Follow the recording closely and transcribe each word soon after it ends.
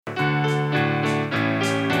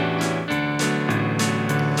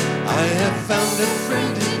found a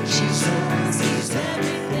friend in Jesus. He's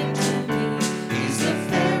everything to me. He's the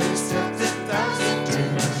fairest of 10,000 to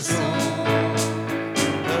my soul.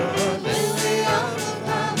 The lily of the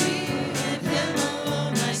valley, in Him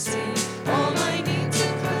alone I see all I need to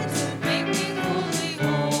cleanse and make me fully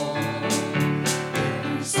whole.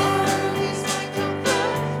 In sorrow He's my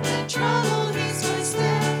comfort, in trouble He's my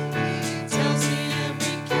stay. He tells me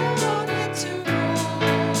every care on it to roll.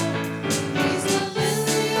 He's the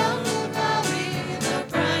lily of the valley, the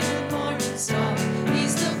bright and morning star.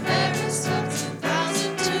 He's the fairest of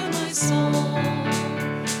 10,000 to my soul.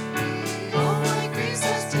 All my griefs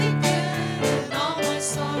has taken and all my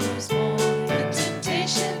sorrows borne. In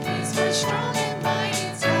temptation He's my strong and mighty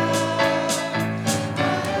tower. I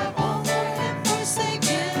have all for Him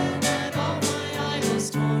forsaken and all my idols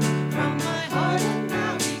torn from my heart, and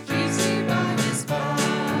now He keeps me by His power.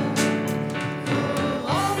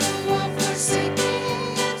 All who will forsake me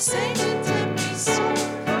and Satan tempt me sore,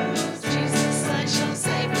 with Jesus I shall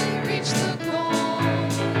safely reach the goal.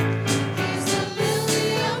 He's the lily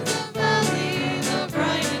of the valley, the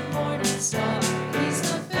bright and morning star. He's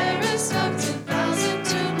the fairest of 10,000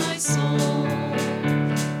 to my soul.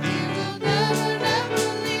 He will never, never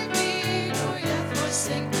leave me, nor yet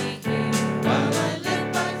forsake me here, while I live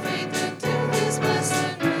by faith and do His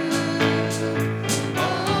blessed will. Oh,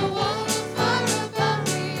 wall of fire about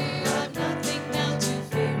me, I've nothing now to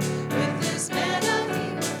fear. With His manna He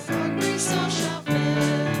was hungry, so shall fill.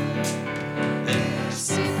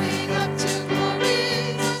 Sleeping up to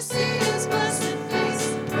glory, to see His blessed face,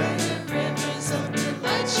 where the rivers of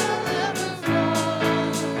delight shall ever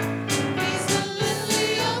flow. He's the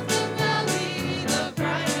lily of the valley, the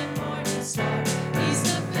bright and morning star. He's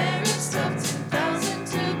the fairest of 10,000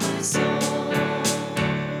 to my soul.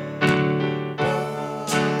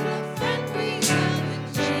 What a friend we have in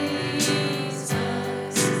Jesus,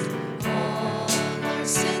 all our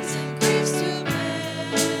sins and griefs to bear.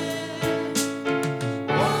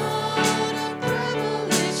 What a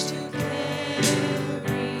privilege to carry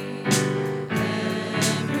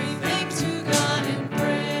everything to God in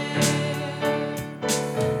prayer.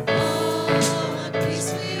 Oh, what peace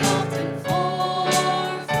we often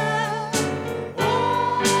forfeit.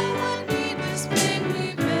 Oh, what needless pain we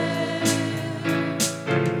bear.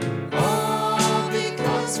 All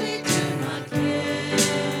because we do not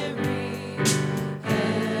carry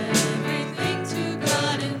everything to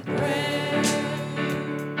God in prayer.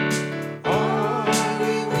 Are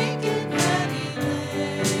we weak and heavy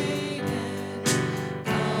laden,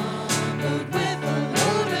 cumbered with a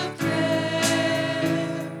load of care?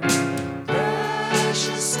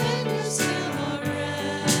 Precious Savior, still our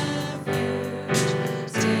refuge.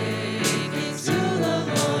 Take it to the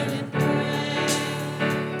Lord in prayer.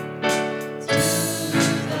 To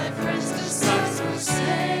thy friends disciples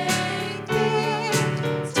forsake thee.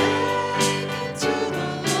 Take it to the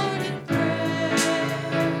Lord in prayer.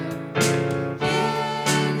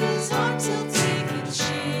 In His arms He'll take and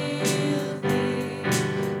shield thee.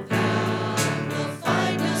 Thou wilt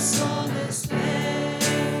find a solace there.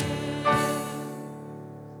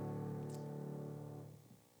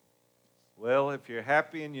 Well, if you're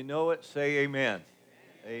happy and you know it, say amen.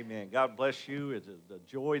 Amen. God bless you. It's a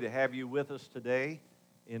joy to have you with us today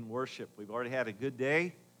in worship. We've already had a good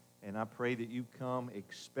day, and I pray that you come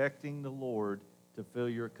expecting the Lord to fill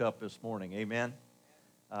your cup this morning. Amen.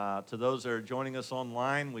 To those that are joining us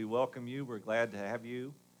online, we welcome you. We're glad to have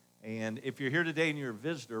you. And if you're here today and you're a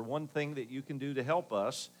visitor, one thing that you can do to help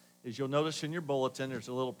us is you'll notice in your bulletin there's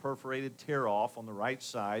a little perforated tear-off on the right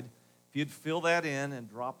side. If you'd fill that in and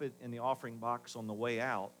drop it in the offering box on the way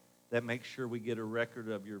out, that makes sure we get a record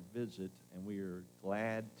of your visit, and we are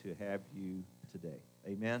glad to have you today.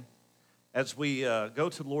 Amen. As we go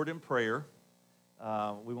to the Lord in prayer,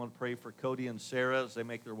 we want to pray for Cody and Sarah as they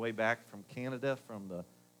make their way back from Canada from the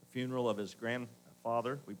funeral of his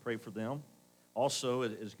grandfather. We pray for them. Also,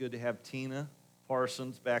 it is good to have Tina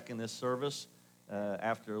Parsons back in this service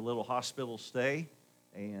after a little hospital stay.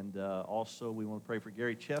 And also, we want to pray for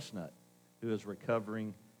Gary Chestnut, who is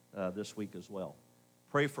recovering this week as well.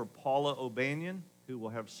 Pray for Paula O'Banion, who will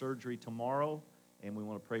have surgery tomorrow. And we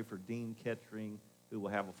want to pray for Dean Kettering, who will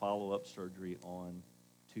have a follow-up surgery on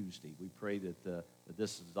Tuesday. We pray that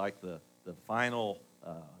this is like the final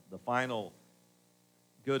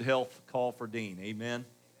good health call for Dean. Amen.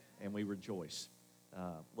 And we rejoice.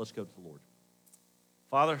 Let's go to the Lord.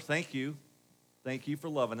 Father, thank you. Thank you for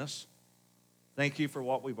loving us. Thank you for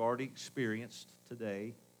what we've already experienced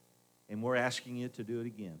today. And we're asking you to do it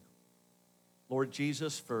again. Lord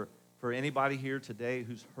Jesus, for anybody here today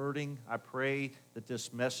who's hurting, I pray that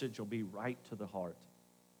this message will be right to the heart.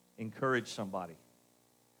 Encourage somebody.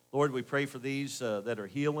 Lord, we pray for these that are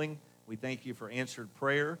healing. We thank you for answered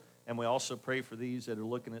prayer. And we also pray for these that are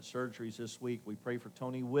looking at surgeries this week. We pray for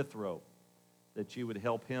Tony Withrow, that you would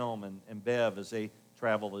help him and Bev as they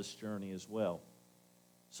travel this journey as well.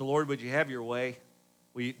 So, Lord, would you have your way?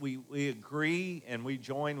 We agree and we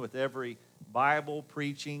join with every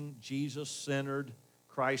Bible-preaching, Jesus-centered,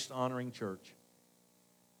 Christ-honoring church.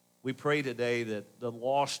 We pray today that the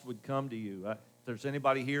lost would come to you. If there's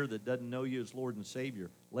anybody here that doesn't know you as Lord and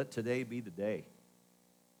Savior, let today be the day.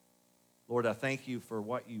 Lord, I thank you for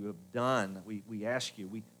what you have done. We ask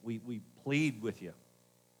you, we plead with you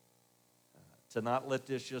to not let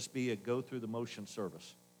this just be a go-through-the-motion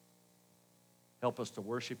service. Help us to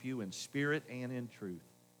worship you in spirit and in truth.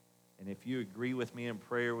 And if you agree with me in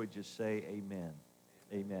prayer, would you say amen?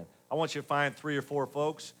 Amen. I want you to find 3 or 4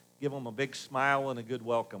 folks, give them a big smile and a good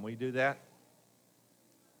welcome. Will you do that?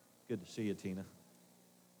 Good to see you, Tina.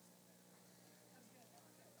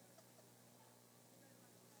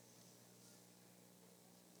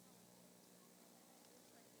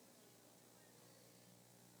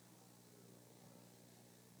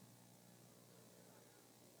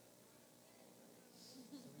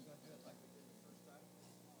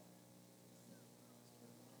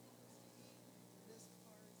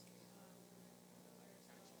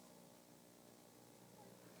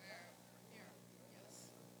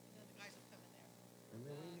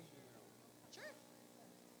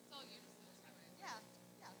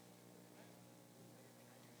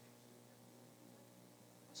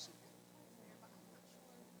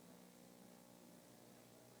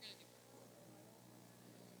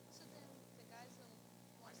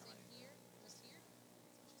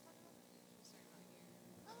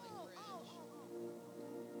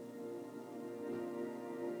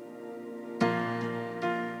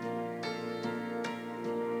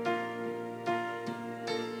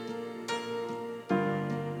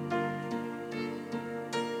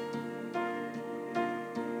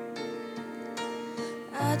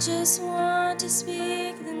 I just want to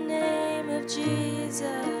speak the name of Jesus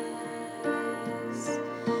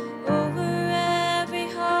over every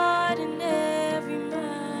heart and every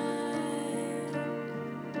mind.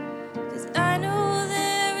 'Cause I know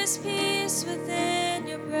there is peace within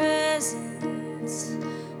your presence.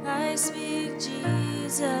 I speak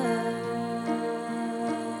Jesus.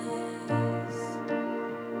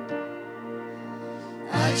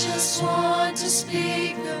 I just want to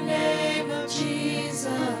speak the name of Jesus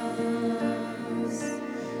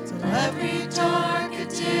till every dark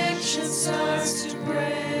addiction starts to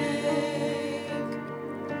break,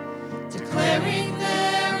 declaring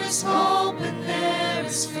there is hope and there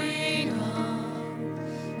is freedom.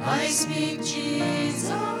 I speak Jesus.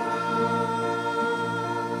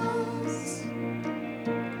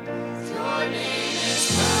 Your name is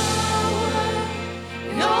power,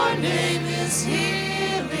 your name is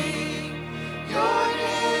healing, your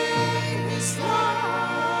name is life.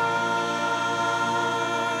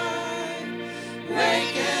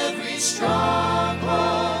 Break every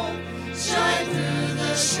stronghold, shine through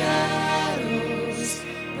the shadows,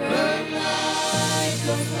 burn like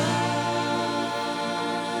a fire.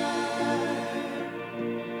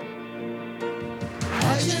 I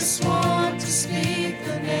just want to speak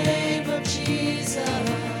the name of Jesus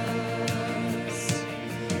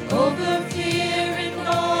over fear and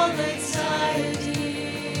all anxiety,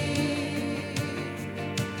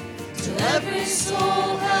 till every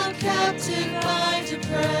soul held captive by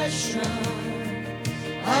depression.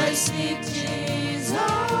 I speak Jesus.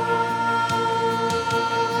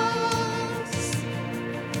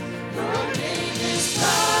 Your name is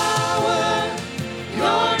power,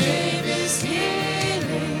 your name is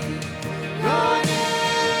healing, your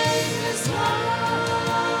name is life.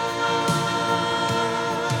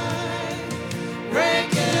 Break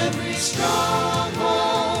every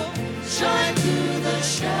stronghold, shine through the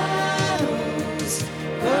shadows,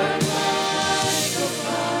 burn like a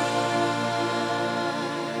fire.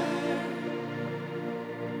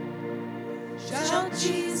 Shout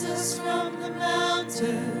Jesus from the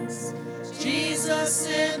mountains, Jesus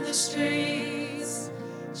in the streets,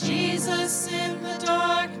 Jesus in the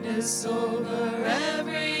darkness over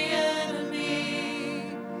every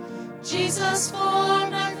enemy. Jesus for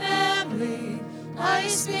my family, I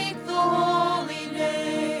speak the holy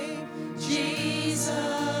name, Jesus.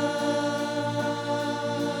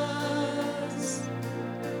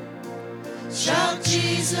 Shout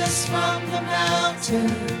Jesus from the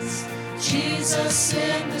mountains, Jesus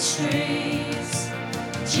in the streets,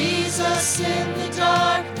 Jesus in the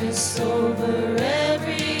darkness over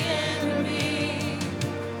every enemy.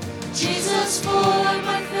 Jesus for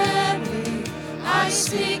my family, I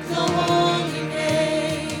speak the holy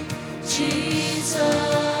name,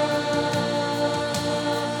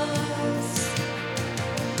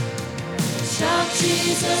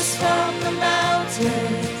 Jesus from the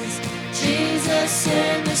mountains, Jesus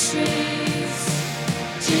in the streets,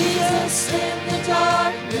 Jesus in the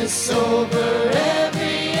darkness over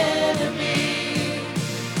every enemy.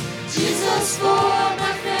 Jesus for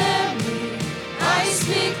my family, I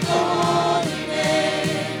speak the holy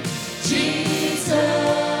name, Jesus.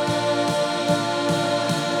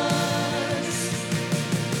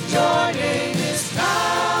 Your name is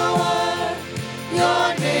power,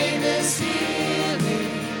 your name is healing,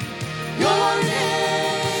 your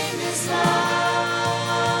name is life.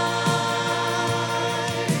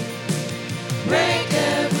 Break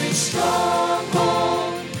every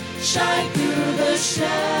stronghold, shine through the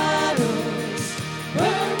shadows,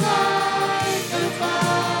 burn like a fire.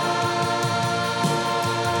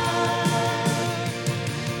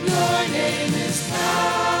 Your name is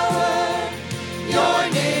power, your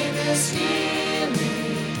name is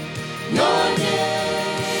healing, your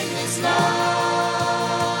name is life.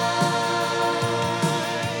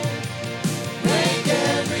 Break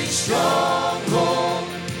every stronghold,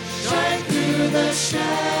 shine through the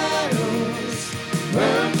shadows,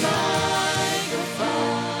 burn like a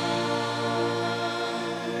fire.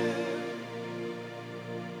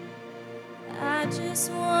 I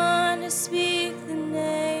just want to speak the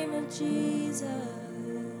name of Jesus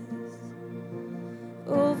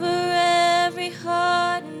over every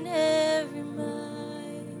heart and every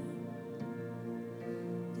mind.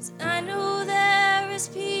 'Cause I know there is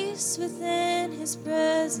peace within His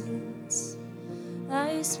presence.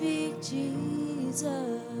 I speak Jesus.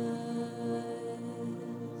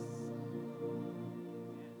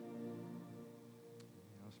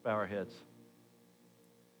 Let's bow our heads.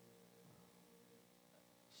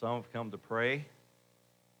 Some have come to pray.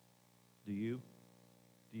 Do you?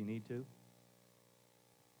 Do you need to?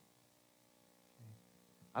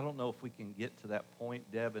 I don't know if we can get to that point,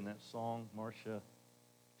 Deb, in that song, Marcia.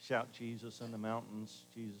 Shout Jesus in the mountains,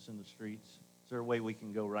 Jesus in the streets. Is there a way we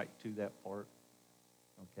can go right to that part?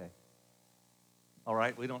 Okay. All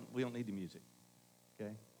right, we don't need the music.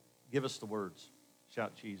 Okay? Give us the words.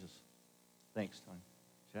 Shout Jesus. Thanks, time.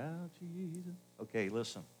 Shout Jesus. Okay,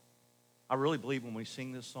 listen. I really believe when we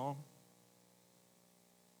sing this song,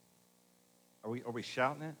 are we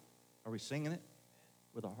shouting it? Are we singing it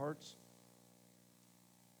with our hearts?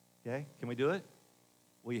 Okay, can we do it?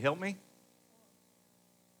 Will you help me?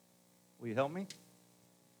 Will you help me?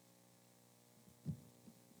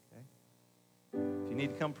 Okay. If you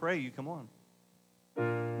need to come pray, you come on. Here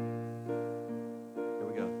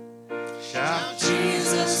we go. Shout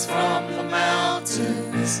Jesus from the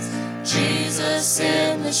mountains, Jesus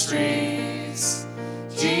in the streets,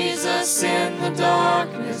 Jesus in the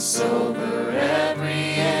darkness over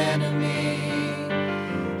every enemy.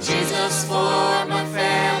 Jesus for my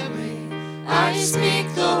family, I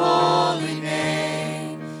speak the holy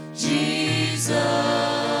name, Jesus.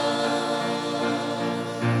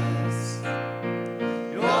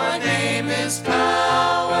 Your name is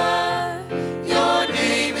power, your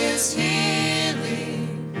name is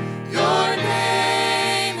healing, your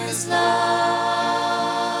name is life.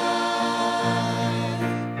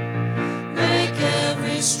 Break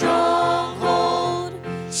every stronghold,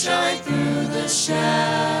 shine through the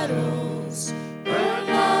shadows, burn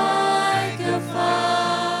like a fire.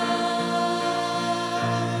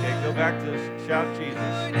 Okay, go back to shout Jesus.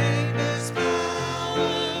 Your name is power,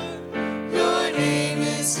 your name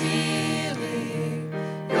is healing,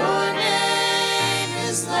 your name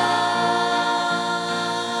is life.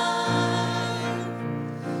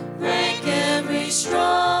 Break every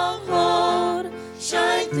stronghold,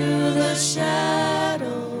 shine through the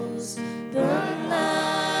shadows, burn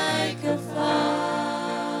like a fire.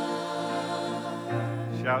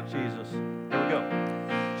 Shout Jesus. Here we go.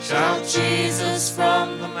 Shout Jesus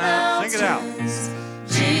from the mountains, Sing it out.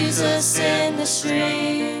 Jesus in the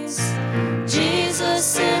streets,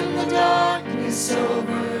 Jesus in the darkness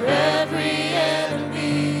over every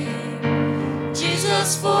enemy.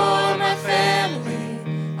 Jesus for my family,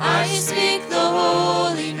 I speak the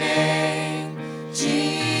holy name,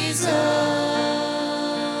 Jesus.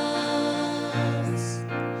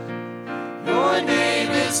 Your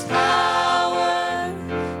name is power,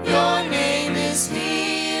 your name is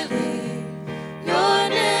healing, your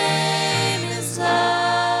name is life.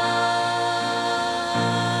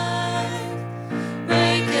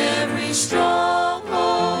 Break every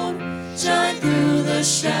stronghold, shine through the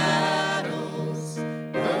shadows,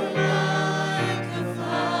 burn like a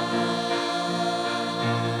fire.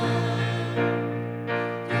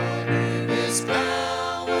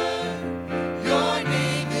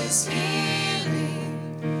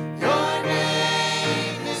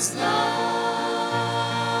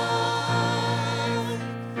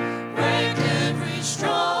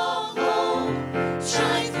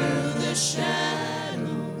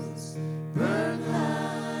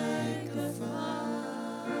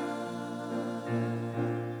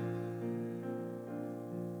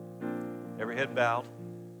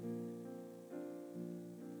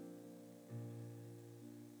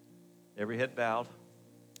 Every head bowed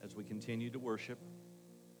as we continue to worship.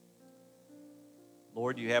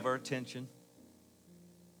 Lord, you have our attention.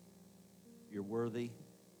 You're worthy.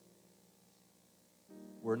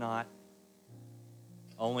 We're not.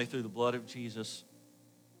 Only through the blood of Jesus,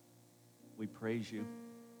 we praise you.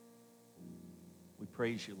 We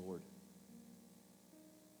praise you, Lord.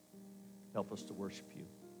 Help us to worship you.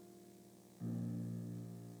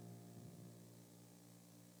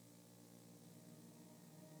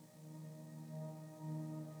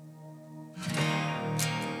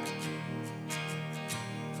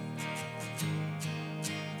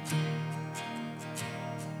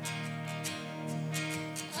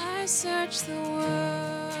 I searched the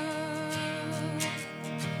world,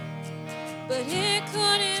 but it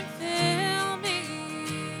couldn't fill me.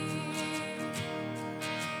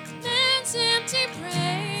 Man's empty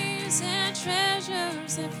praise and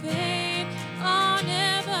treasures and fame are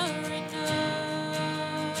never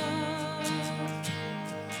enough.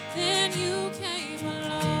 Then you came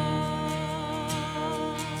along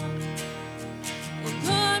and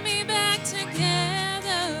put me back together.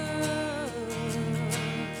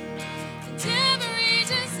 Every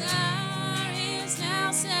desire is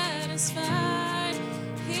now satisfied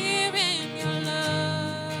here in your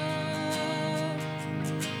love.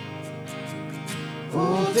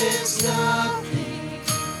 Oh, there's nothing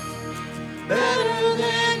better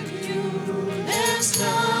than you. There's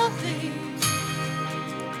nothing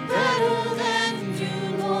better than you,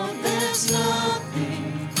 Lord. There's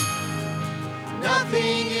nothing.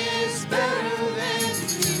 Nothing is better than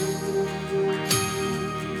you.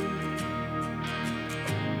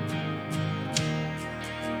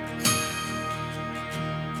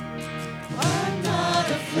 I'm not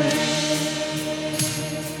afraid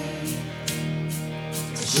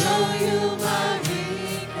to show you my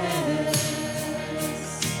weakness,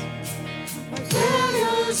 my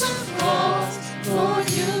failures and flaws. Lord,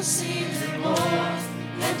 you've seen them all,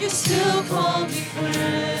 and you still call me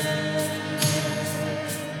friend.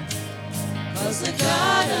 'Cause the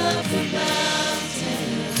God of the mountain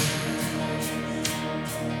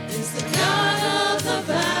is the God of the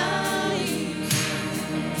valley.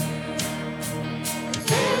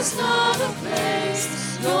 There's not a place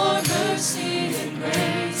your mercy and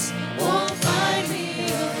grace won't find me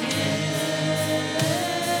again.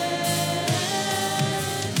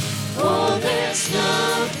 Oh, there's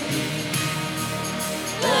nothing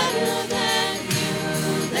better than you.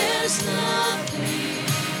 There's nothing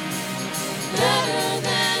better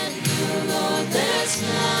than you, Lord. There's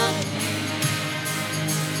nothing.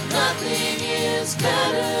 Nothing is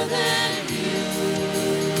better than you.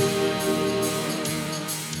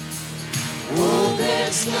 Oh,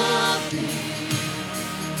 there's nothing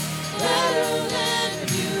better than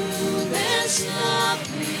you. There's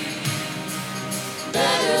nothing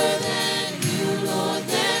better than you, Lord.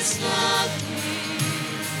 There's nothing.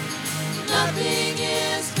 Nothing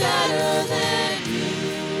is better than you.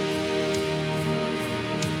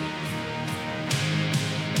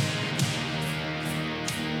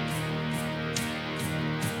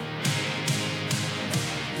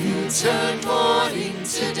 You turn mourning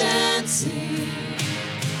to dancing.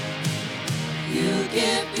 You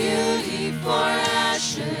give beauty for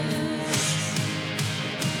ashes.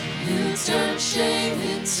 You turn shame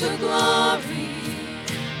into glory.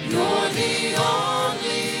 You're the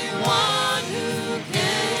only one who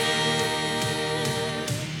can.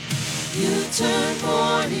 You turn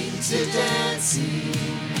mourning to dancing.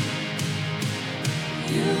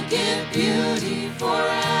 You give beauty for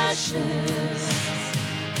ashes.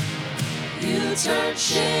 You turn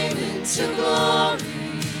shame into glory.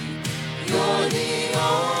 You're the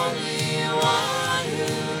only one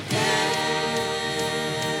who can.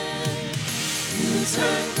 You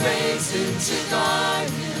turn graves into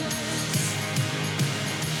gardens.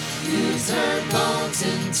 You turn bones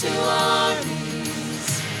into armies.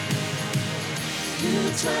 You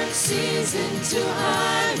turn seas into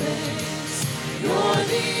highways. You're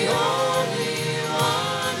the only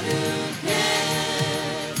one who can.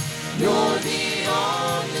 You're the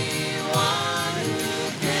only one who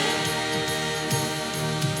can.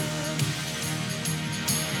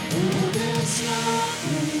 Oh, there's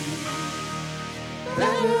nothing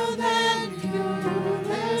better than you.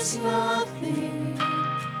 There's nothing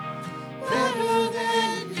better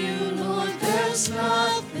than you, Lord. There's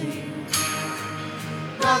nothing.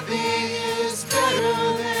 Nothing is better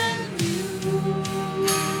than you.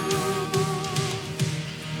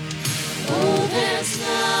 Oh, there's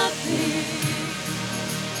nothing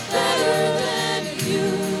better than you.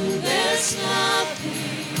 There's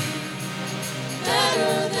nothing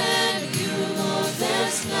better than you, Lord.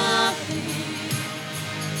 There's nothing.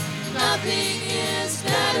 Nothing is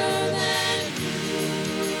better than you.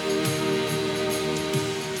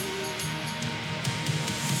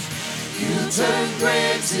 Turn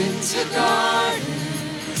graves into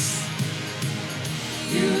gardens.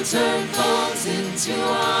 You turn phones into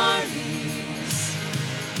armies.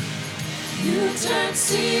 You turn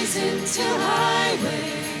seas into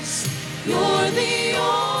highways. You're the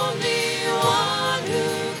only one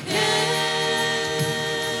who can.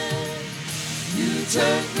 You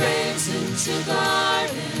turn graves into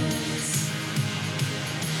gardens.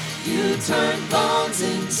 You turn bones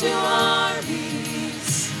into armies.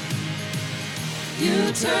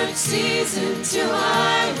 You turn seas into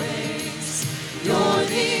highways. You're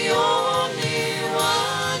the only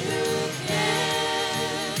one who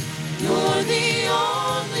can. You're the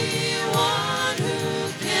only one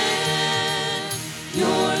who can.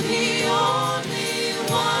 You're the only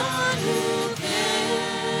one who can.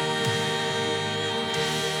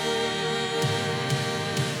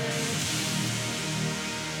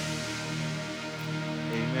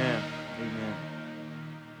 Amen. Amen.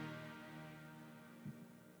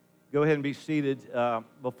 Go ahead and be seated.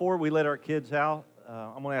 Before we let our kids out,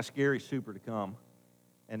 I'm going to ask Gary Super to come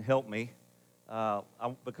and help me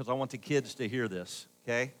because I want the kids to hear this,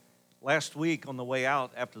 okay? Last week on the way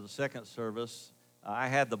out after the second service, I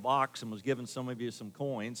had the box and was giving some of you some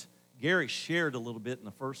coins. Gary shared a little bit in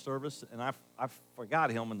the first service, and I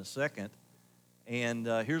forgot him in the second. And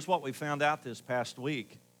here's what we found out this past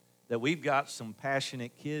week, that we've got some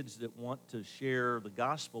passionate kids that want to share the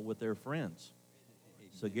gospel with their friends.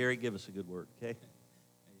 So, Gary, give us a good word, okay?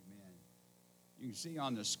 Amen. You can see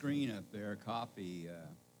on the screen up there a copy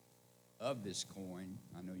of this coin.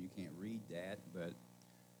 I know you can't read that, but,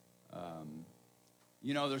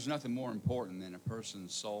 there's nothing more important than a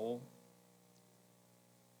person's soul.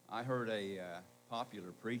 I heard a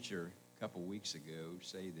popular preacher a couple weeks ago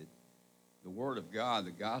say that the Word of God,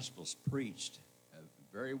 the gospel's preached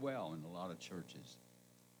very well in a lot of churches.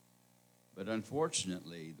 But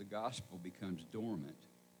unfortunately, the gospel becomes dormant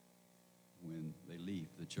when they leave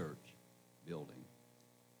the church building.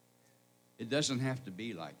 It doesn't have to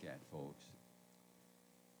be like that, folks.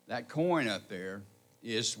 That coin up there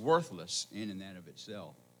is worthless in and of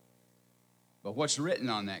itself. But what's written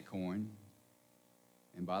on that coin,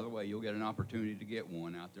 and by the way, you'll get an opportunity to get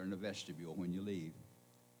one out there in the vestibule when you leave,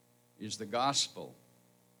 is the gospel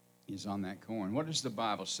is on that coin. What does the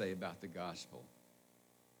Bible say about the gospel?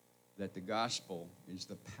 That the gospel is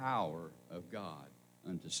the power of God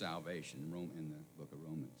unto salvation in the book of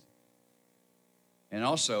Romans. And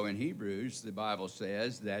also in Hebrews, the Bible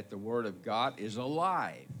says that the word of God is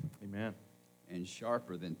alive. Amen. And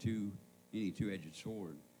sharper than any two-edged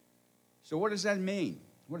sword. So what does that mean?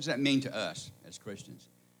 What does that mean to us as Christians?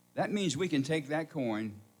 That means we can take that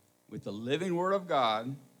coin with the living word of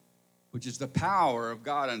God, which is the power of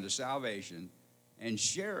God unto salvation, and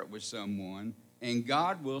share it with someone, and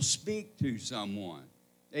God will speak to someone.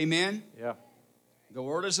 Amen? Yeah. The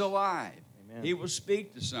word is alive. Amen. He will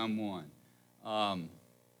speak to someone.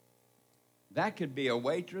 That could be a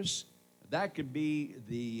waitress. That could be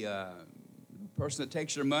the person that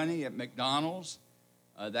takes your money at McDonald's.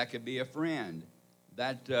 That could be a friend.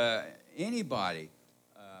 Anybody.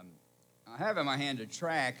 I have in my hand a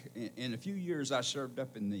tract. In a few years, I served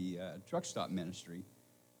up in the truck stop ministry.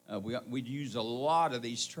 We'd use a lot of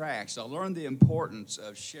these tracts. I learned the importance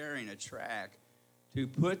of sharing a tract to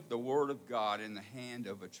put the Word of God in the hand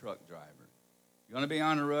of a truck driver. You're going to be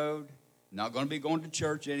on the road, not going to be going to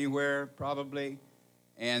church anywhere, probably,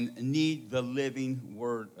 and need the living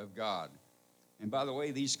Word of God. And by the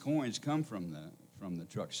way, these coins come from the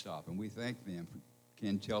truck stop, and we thank them for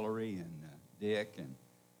Ken Tillery and Dick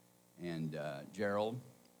and Gerald.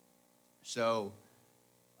 So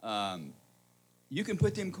you can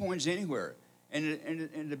put them coins anywhere.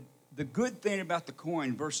 And the good thing about the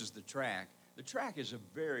coin versus the tract is a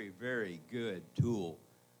very, very good tool,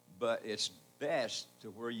 but it's best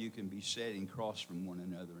to where you can be sitting across from one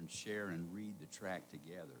another and share and read the tract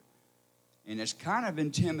together. And it's kind of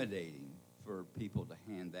intimidating for people to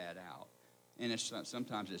hand that out. And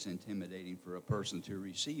sometimes it's intimidating for a person to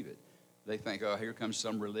receive it. They think, oh, here comes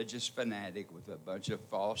some religious fanatic with a bunch of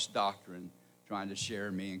false doctrine trying to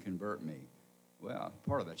share me and convert me. Well,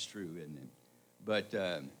 part of that's true, isn't it?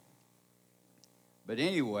 But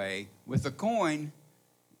anyway, with a coin,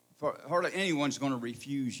 hardly anyone's going to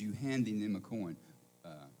refuse you handing them a coin.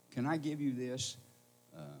 Can I give you this?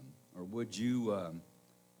 Or would you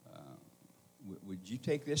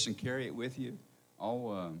take this and carry it with you?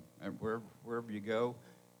 Wherever you go.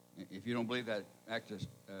 If you don't believe that,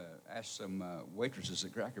 ask some waitresses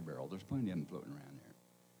at Cracker Barrel. There's plenty of them floating around there.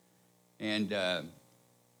 And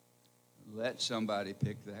Let somebody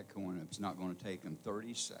pick that coin up. It's not going to take them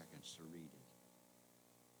 30 seconds to read it.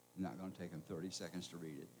 It's not going to take them 30 seconds to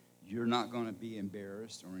read it. You're not going to be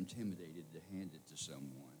embarrassed or intimidated to hand it to someone.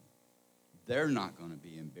 They're not going to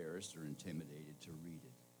be embarrassed or intimidated to read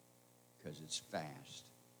it because it's fast.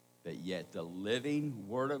 But yet the living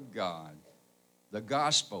Word of God, the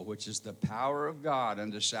gospel, which is the power of God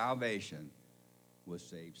unto salvation, will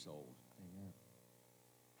save souls. Amen.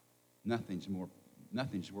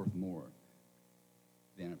 Nothing's worth more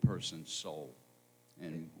than a person's soul.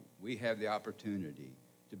 And we have the opportunity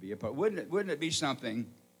to be a part. Wouldn't it be something,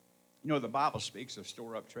 the Bible speaks of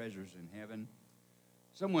store up treasures in heaven.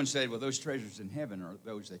 Someone said, well, those treasures in heaven are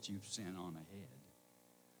those that you've sent on ahead.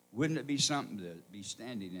 Wouldn't it be something to be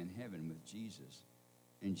standing in heaven with Jesus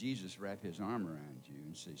and Jesus wrap his arm around you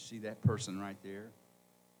and say, see that person right there?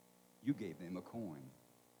 You gave them a coin.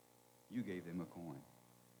 You gave them a coin.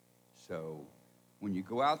 So when you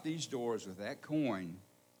go out these doors with that coin,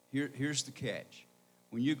 here's the catch.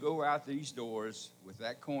 When you go out these doors with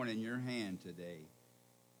that coin in your hand today,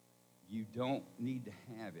 you don't need to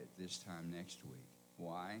have it this time next week.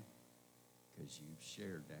 Why? Because you've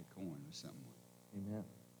shared that coin with someone. Amen.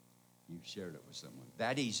 You've shared it with someone.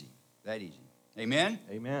 That easy. That easy. Amen?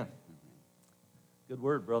 Amen. Good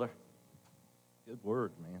word, brother. Good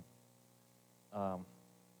word, man.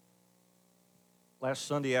 Last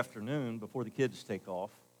Sunday afternoon, before the kids take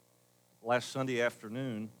off,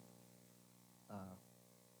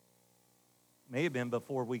 may have been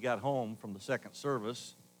before we got home from the second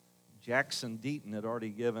service, Jackson Deaton had already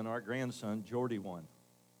given our grandson, Jordy, one.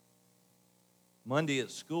 Monday at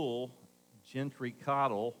school, Gentry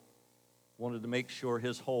Cottle wanted to make sure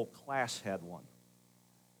his whole class had one.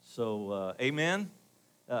 So, amen?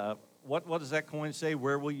 What does that coin say?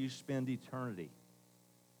 Where will you spend eternity?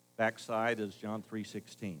 Backside is John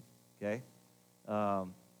 3:16, okay?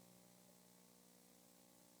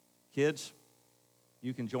 Kids,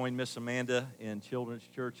 you can join Miss Amanda in Children's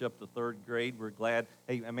Church up to third grade. We're glad.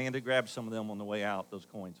 Hey, Amanda, grab some of them on the way out, those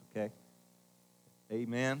coins, okay?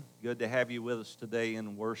 Amen. Good to have you with us today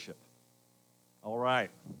in worship. All right.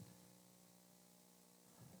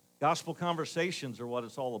 Gospel conversations are what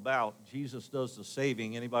it's all about. Jesus does the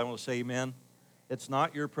saving. Anybody want to say amen? It's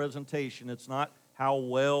not your presentation. It's not how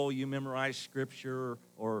well you memorize Scripture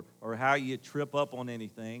or how you trip up on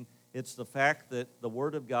anything. It's the fact that the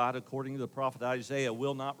Word of God, according to the prophet Isaiah,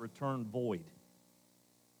 will not return void.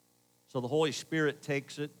 So the Holy Spirit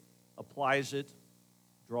takes it, applies it,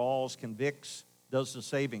 draws, convicts, does the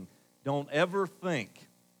saving. Don't ever think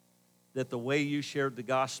that the way you shared the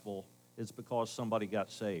gospel is because somebody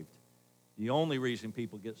got saved. The only reason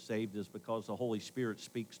people get saved is because the Holy Spirit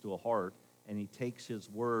speaks to a heart and he takes his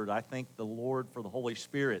word. I thank the Lord for the Holy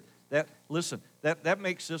Spirit. That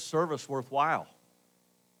makes this service worthwhile.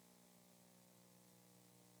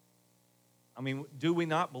 I mean, do we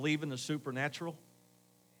not believe in the supernatural?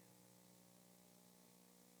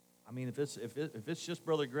 I mean, if it's just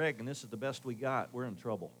Brother Greg and this is the best we got, we're in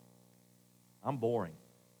trouble. I'm boring.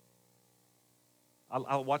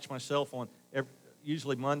 I'll watch myself on,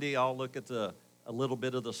 usually Monday I'll look at a little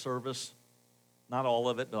bit of the service. Not all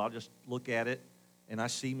of it, but I'll just look at it, and I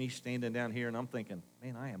see me standing down here, and I'm thinking,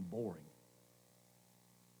 man, I am boring.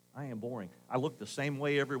 I am boring. I look the same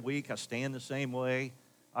way every week. I stand the same way.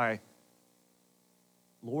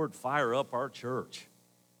 Lord, fire up our church.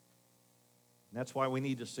 And that's why we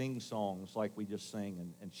need to sing songs like we just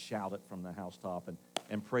sang and shout it from the housetop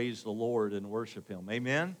and praise the Lord and worship him.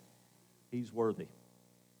 Amen? He's worthy.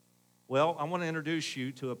 Well, I want to introduce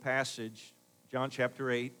you to a passage, John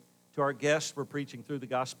chapter 8. To our guests, we're preaching through the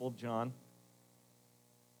Gospel of John.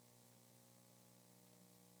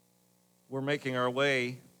 We're making our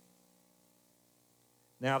way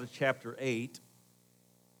now to chapter 8.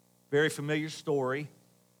 Very familiar story.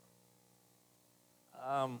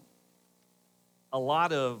 A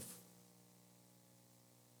lot of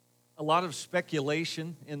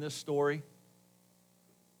speculation in this story.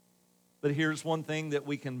 But here's one thing that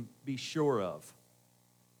we can be sure of.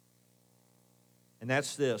 And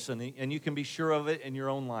that's this, and you can be sure of it in your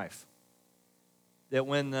own life. That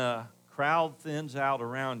when the crowd thins out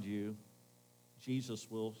around you, Jesus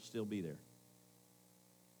will still be there.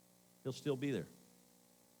 He'll still be there.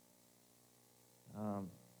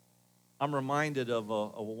 I'm reminded of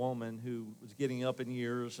a woman who was getting up in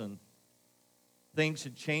years, and things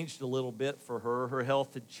had changed a little bit for her. Her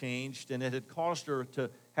health had changed, and it had caused her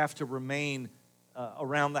to have to remain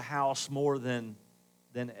around the house more than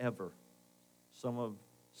ever. Some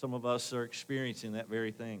of us are experiencing that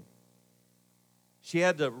very thing. She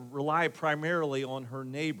had to rely primarily on her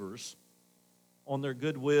neighbors, on their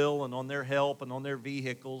goodwill and on their help and on their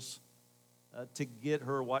vehicles to get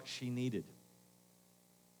her what she needed.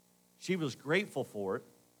 She was grateful for it,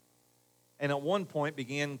 and at one point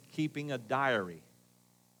began keeping a diary.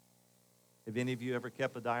 Have any of you ever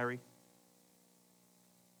kept a diary?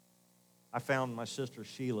 I found my sister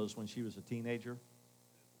Sheila's when she was a teenager.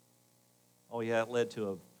 Oh yeah, it led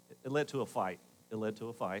to a fight. It led to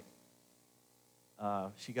a fight.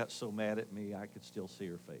 She got so mad at me, I could still see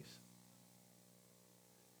her face.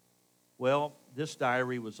 Well, this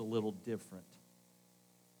diary was a little different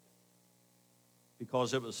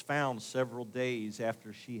because it was found several days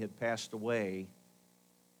after she had passed away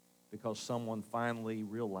because someone finally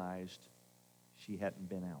realized she hadn't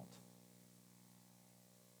been out.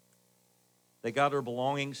 They got her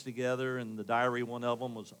belongings together, and the diary, one of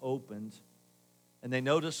them, was opened, and they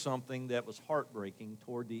noticed something that was heartbreaking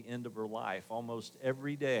toward the end of her life. Almost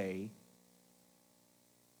every day,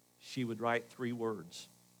 she would write 3 words.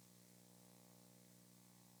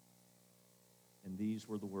 And these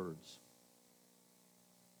were the words.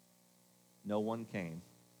 No one came.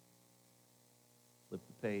 Flip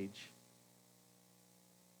the page.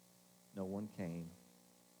 No one came.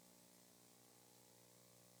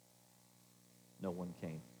 No one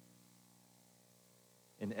came.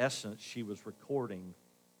 In essence, she was recording,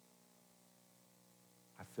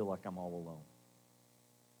 I feel like I'm all alone.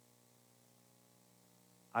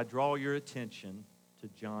 I draw your attention to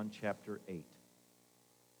John chapter 8.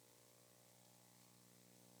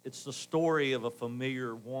 It's the story of a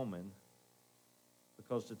familiar woman,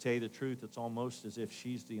 because to tell you the truth, it's almost as if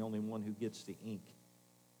she's the only one who gets the ink.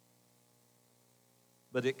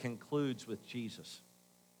 But it concludes with Jesus.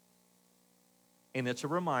 And it's a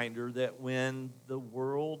reminder that when the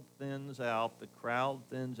world thins out, the crowd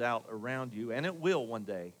thins out around you, and it will one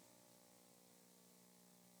day,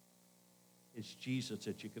 it's Jesus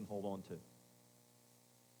that you can hold on to.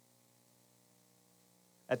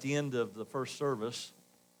 At the end of the first service,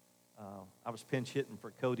 I was pinch hitting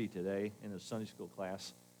for Cody today in his Sunday school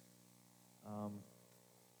class.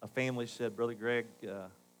 A family said, Brother Greg,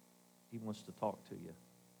 he wants to talk to you.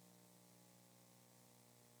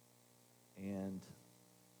 And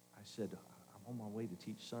I said, I'm on my way to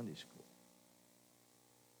teach Sunday school.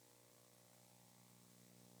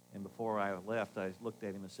 And before I left, I looked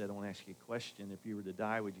at him and said, I want to ask you a question. If you were to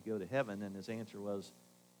die, would you go to heaven? And his answer was,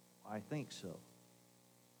 I think so.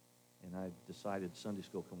 And I decided Sunday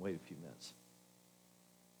school can wait a few minutes.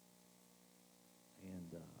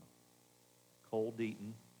 And Cole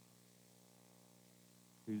Deaton,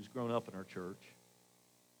 who's grown up in our church,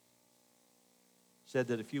 said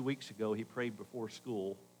that a few weeks ago he prayed before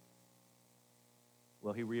school.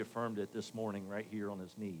 Well, he reaffirmed it this morning right here on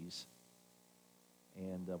his knees,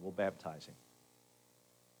 and we'll baptize him.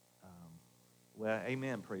 Well,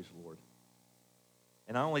 amen, praise the Lord.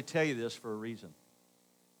 And I only tell you this for a reason,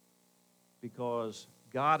 because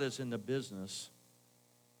God is in the business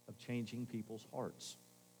of changing people's hearts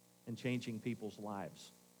and changing people's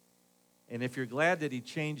lives. And if you're glad that he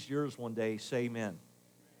changed yours one day, say amen.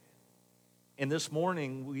 And this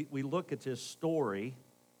morning, we look at this story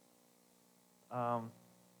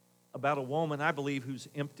about a woman, I believe, who's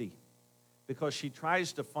empty because she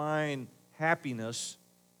tries to find happiness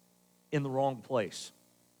in the wrong place.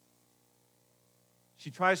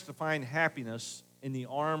 She tries to find happiness in the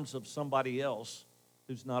arms of somebody else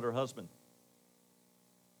who's not her husband.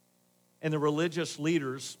 And the religious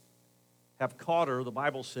leaders have caught her, the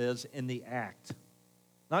Bible says, in the act.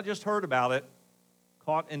 Not just heard about it,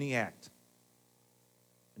 caught in the act.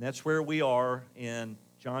 And that's where we are in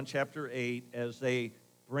John chapter 8 as they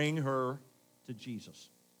bring her to Jesus.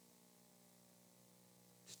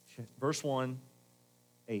 Verse 1,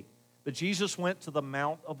 8. But Jesus went to the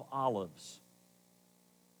Mount of Olives.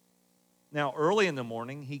 Now, early in the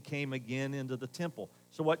morning, he came again into the temple.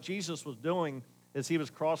 So what Jesus was doing is he was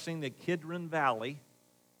crossing the Kidron Valley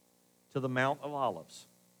to the Mount of Olives.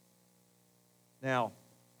 Now,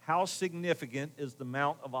 how significant is the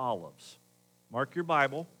Mount of Olives? Mark your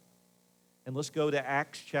Bible, and let's go to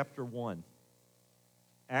Acts chapter 1.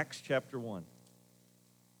 Acts chapter 1.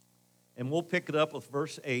 And we'll pick it up with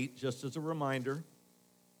verse 8, just as a reminder.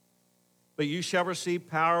 But you shall receive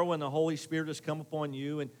power when the Holy Spirit has come upon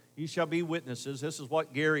you, and you shall be witnesses. This is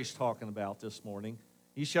what Gary's talking about this morning.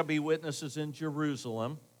 You shall be witnesses in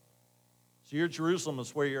Jerusalem. So your Jerusalem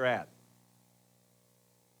is where you're at.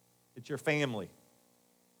 It's your family.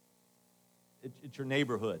 It's your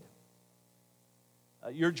neighborhood.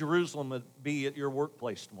 Your Jerusalem would be at your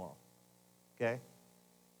workplace tomorrow. Okay?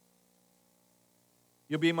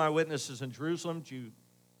 You'll be my witnesses in Jerusalem,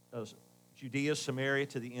 Judea, Samaria,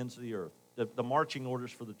 to the ends of the earth. The marching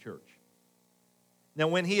orders for the church. Now,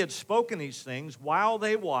 when he had spoken these things, while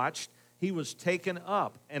they watched, he was taken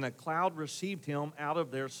up, and a cloud received him out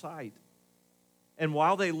of their sight. And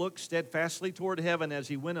while they looked steadfastly toward heaven as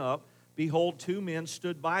he went up, behold, two men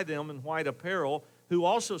stood by them in white apparel, who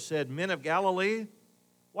also said, Men of Galilee,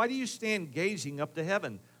 why do you stand gazing up to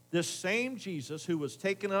heaven? This same Jesus who was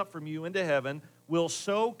taken up from you into heaven will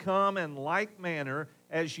so come in like manner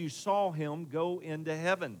as you saw him go into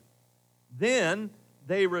heaven. Then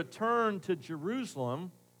they returned to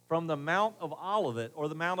Jerusalem from the Mount of Olivet, or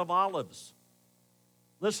the Mount of Olives.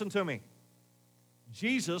 Listen to me.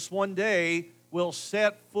 Jesus one day will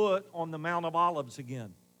set foot on the Mount of Olives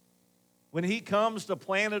again. When he comes to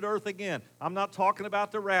planet Earth again, I'm not talking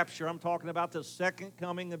about the rapture, I'm talking about the second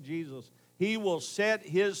coming of Jesus. He will set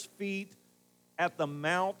his feet at the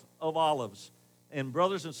Mount of Olives. And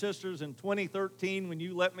brothers and sisters, in 2013, when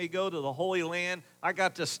you let me go to the Holy Land, I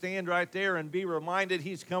got to stand right there and be reminded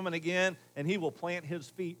he's coming again, and he will plant his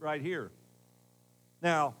feet right here.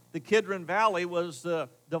 Now, the Kidron Valley was the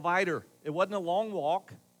divider. It wasn't a long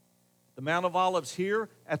walk. The Mount of Olives here,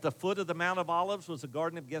 at the foot of the Mount of Olives, was the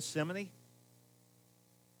Garden of Gethsemane,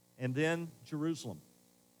 and then Jerusalem.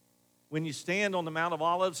 When you stand on the Mount of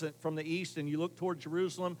Olives from the east and you look toward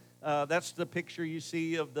Jerusalem, that's the picture you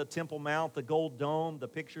see of the Temple Mount, the gold dome, the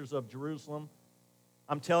pictures of Jerusalem.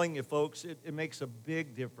 I'm telling you, folks, it makes a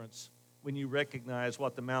big difference when you recognize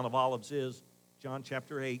what the Mount of Olives is. John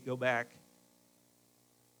chapter 8, go back.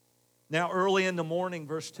 Now early in the morning,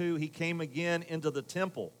 verse 2, he came again into the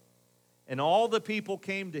temple, and all the people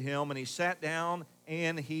came to him, and he sat down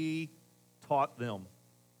and he taught them.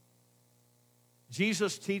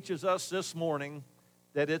 Jesus teaches us this morning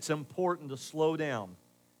that it's important to slow down.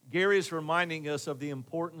 Gary's reminding us of the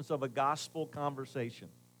importance of a gospel conversation.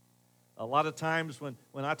 A lot of times when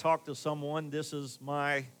I talk to someone, this is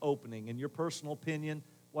my opening. In your personal opinion,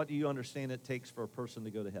 what do you understand it takes for a person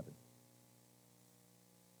to go to heaven?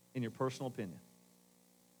 In your personal opinion.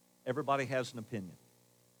 Everybody has an opinion.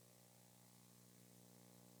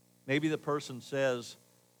 Maybe the person says,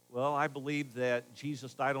 well, I believe that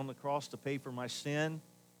Jesus died on the cross to pay for my sin,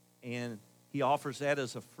 and he offers that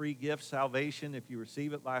as a free gift, salvation, if you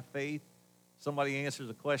receive it by faith. Somebody answers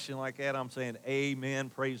a question like that, I'm saying, amen,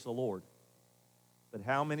 praise the Lord. But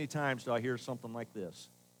how many times do I hear something like this?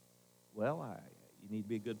 Well, you need to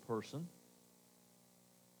be a good person.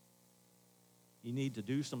 You need to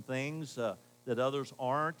do some things that others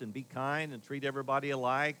aren't, and be kind and treat everybody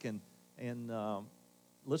alike. And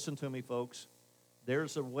listen to me, folks.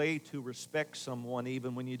 There's a way to respect someone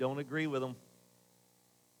even when you don't agree with them.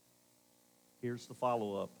 Here's the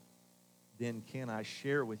follow-up. Then can I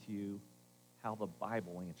share with you how the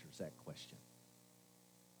Bible answers that question?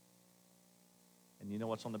 And you know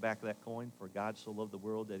what's on the back of that coin? For God so loved the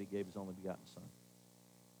world that he gave his only begotten Son.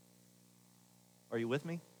 Are you with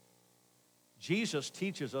me? Jesus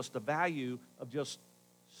teaches us the value of just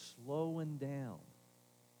slowing down.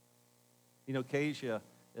 You know, Kezia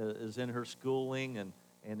is in her schooling and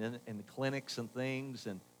in the clinics and things,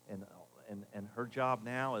 and her job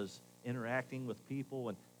now is interacting with people,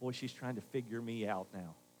 and boy, she's trying to figure me out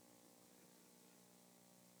now.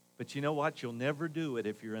 But you know what? You'll never do it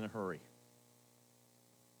if you're in a hurry.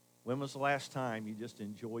 When was the last time you just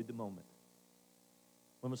enjoyed the moment?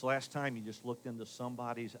 When was the last time you just looked into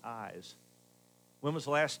somebody's eyes? When was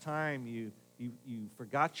the last time you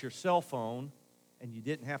forgot your cell phone and you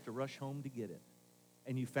didn't have to rush home to get it?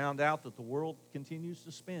 And you found out that the world continues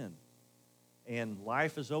to spin and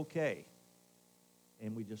life is okay,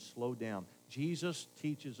 and we just slow down. Jesus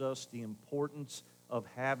teaches us the importance of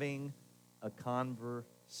having a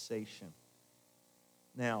conversation.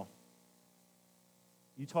 Now,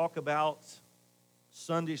 you talk about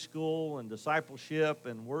Sunday school and discipleship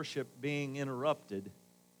and worship being interrupted,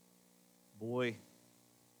 boy,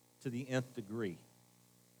 to the nth degree.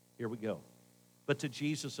 Here we go. But to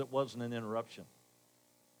Jesus, it wasn't an interruption.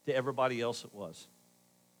 To everybody else, it was.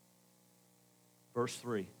 Verse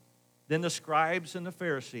 3. Then the scribes and the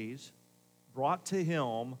Pharisees brought to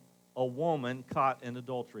him a woman caught in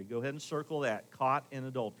adultery. Go ahead and circle that. Caught in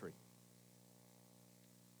adultery.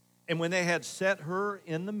 And when they had set her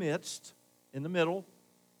in the midst, in the middle,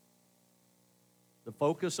 the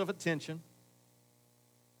focus of attention,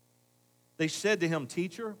 they said to him,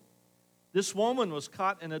 Teacher, this woman was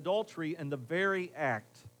caught in adultery in the very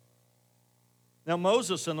act. Now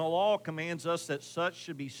Moses in the law commands us that such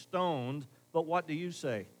should be stoned, but what do you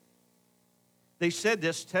say? They said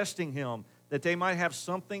this, testing him, that they might have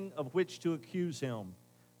something of which to accuse him.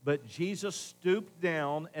 But Jesus stooped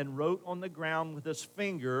down and wrote on the ground with his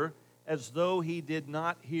finger as though he did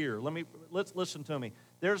not hear. Let's listen to me.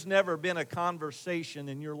 There's never been a conversation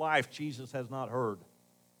in your life Jesus has not heard.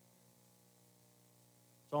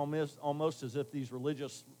 It's almost as if these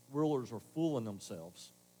religious rulers are fooling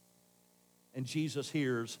themselves. And Jesus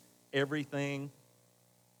hears everything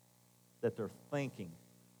that they're thinking.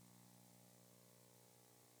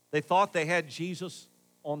 They thought they had Jesus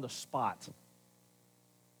on the spot.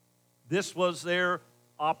 This was their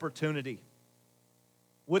opportunity.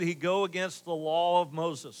 Would he go against the law of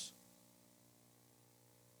Moses?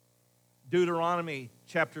 Deuteronomy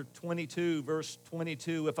chapter 22, verse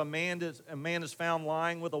 22, if a man is found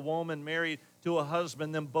lying with a woman married to a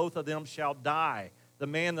husband, then both of them shall die. The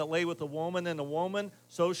man that lay with a woman and a woman,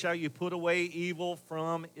 so shall you put away evil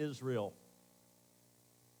from Israel.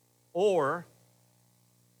 Or,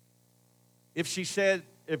 if he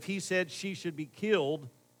said she should be killed,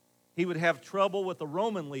 he would have trouble with the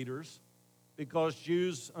Roman leaders because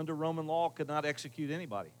Jews under Roman law could not execute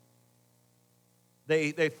anybody.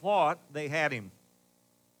 They thought they had him.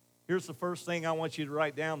 Here's the first thing I want you to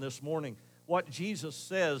write down this morning. What Jesus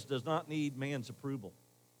says does not need man's approval.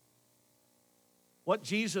 What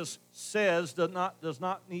Jesus says does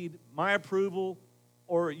not need my approval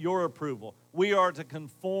or your approval. We are to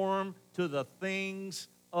conform to the things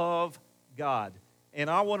of God. And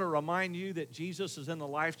I want to remind you that Jesus is in the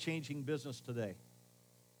life-changing business today.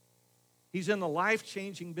 He's in the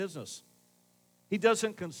life-changing business. He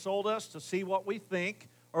doesn't consult us to see what we think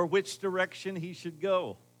or which direction he should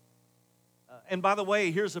go. And by the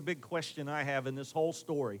way, here's a big question I have in this whole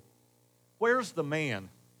story. Where's the man?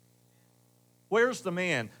 Where's the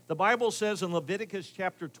man? The Bible says in Leviticus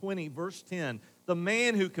chapter 20, verse 10, the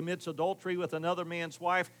man who commits adultery with another man's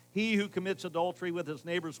wife, he who commits adultery with his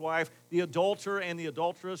neighbor's wife, the adulterer and the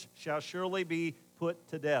adulteress shall surely be put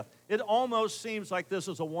to death. It almost seems like this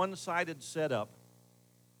is a one-sided setup,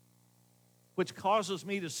 which causes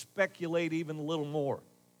me to speculate even a little more.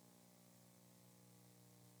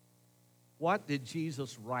 What did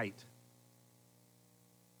Jesus write?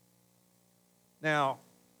 Now,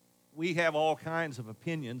 we have all kinds of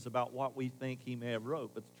opinions about what we think he may have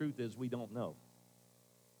wrote, but the truth is we don't know.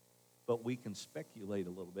 But we can speculate a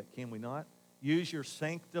little bit, can we not? Use your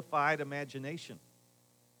sanctified imagination.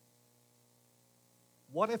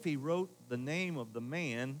 What if he wrote the name of the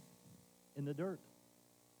man in the dirt?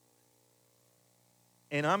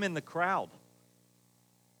 And I'm in the crowd.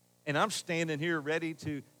 And I'm standing here ready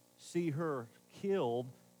to see her killed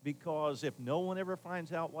because if no one ever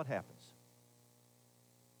finds out what happens,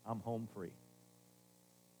 I'm home free.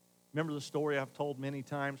 Remember the story I've told many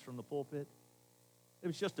times from the pulpit? It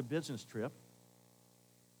was just a business trip.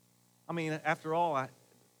 I mean, after all,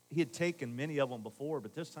 he had taken many of them before,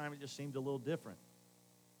 but this time it just seemed a little different.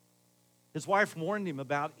 His wife warned him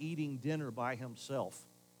about eating dinner by himself.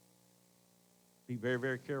 Be very,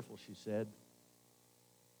 very careful, she said.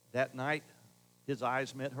 That night, his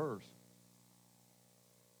eyes met hers.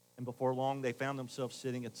 And before long, they found themselves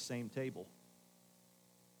sitting at the same table.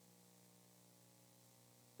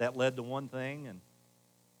 That led to one thing and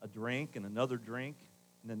a drink and another drink.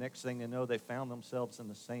 And the next thing they know, they found themselves in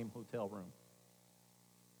the same hotel room.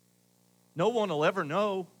 No one will ever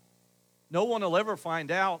know. No one will ever find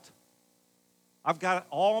out. I've got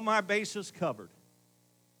all my bases covered.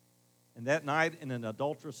 And that night, in an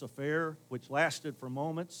adulterous affair, which lasted for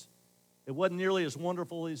moments, it wasn't nearly as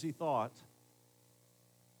wonderful as he thought.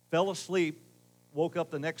 Fell asleep, woke up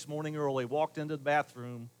the next morning early, walked into the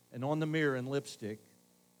bathroom, and on the mirror in lipstick,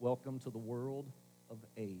 welcome to the world of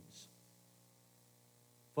AIDS.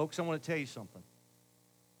 Folks, I want to tell you something.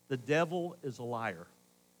 The devil is a liar.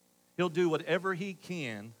 He'll do whatever he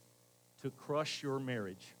can to crush your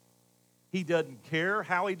marriage. He doesn't care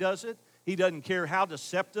how he does it. He doesn't care how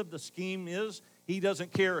deceptive the scheme is. He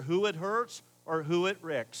doesn't care who it hurts or who it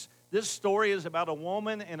wrecks. This story is about a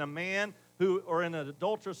woman and a man who are in an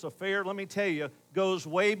adulterous affair. Let me tell you, goes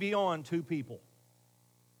way beyond two people.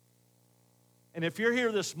 And if you're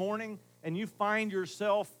here this morning and you find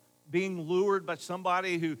yourself being lured by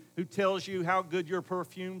somebody who tells you how good your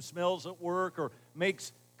perfume smells at work or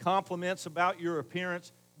makes compliments about your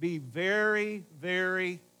appearance, be very,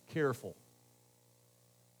 very careful.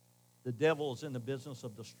 The devil is in the business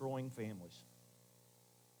of destroying families.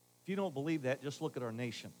 If you don't believe that, just look at our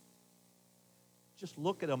nation. Just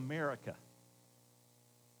look at America.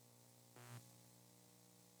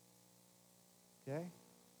 Okay?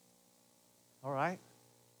 All right?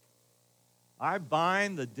 I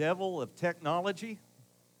bind the devil of technology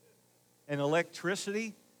and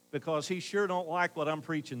electricity because he sure don't like what I'm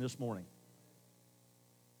preaching this morning.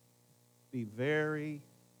 Be very,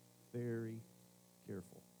 very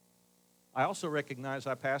careful. I also recognize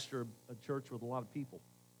I pastor a church with a lot of people.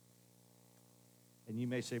 And you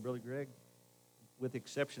may say, Brother Greg, with the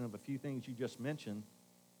exception of a few things you just mentioned,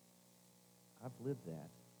 I've lived that.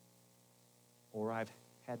 or I've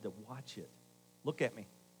had to watch it. Look at me.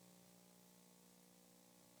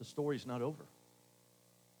 The story's not over.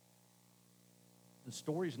 The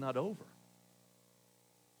story's not over.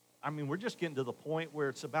 I mean, we're just getting to the point where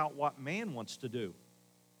it's about what man wants to do.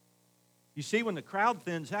 You see, when the crowd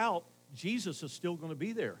thins out, Jesus is still going to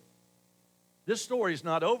be there. This story's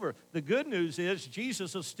not over. The good news is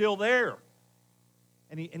Jesus is still there.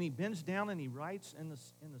 And he bends down and he writes in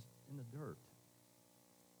the dirt.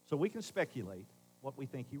 So we can speculate what we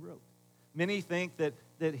think he wrote. Many think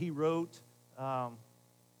that he wrote,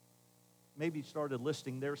 maybe started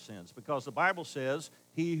listing their sins, because the Bible says,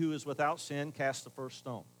 he who is without sin cast the first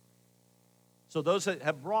stone. So those that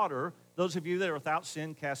have brought her, those of you that are without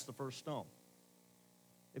sin, cast the first stone.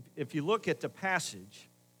 If you look at the passage,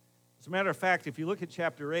 as a matter of fact, if you look at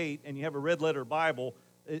chapter 8 and you have a red letter Bible,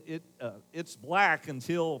 it's black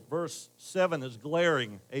until verse 7 is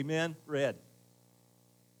glaring. Amen? Red.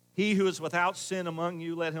 He who is without sin among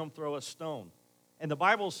you, let him throw a stone. And the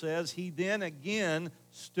Bible says he then again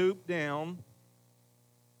stooped down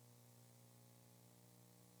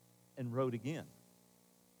and wrote again.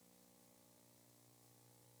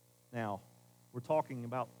 Now, we're talking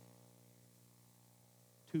about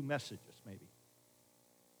two messages, maybe.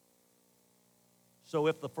 So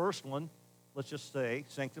if the first one, let's just say,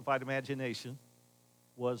 sanctified imagination,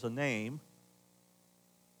 was a name,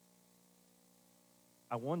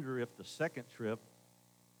 I wonder if the second trip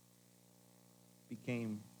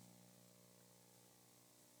became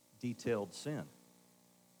detailed sin.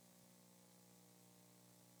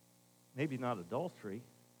 Maybe not adultery,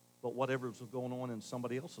 but whatever was going on in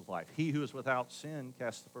somebody else's life. He who is without sin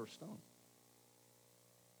cast the first stone.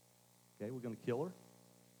 Okay, we're going to kill her.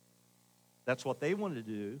 That's what they wanted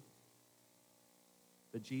to do,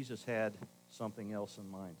 but Jesus had something else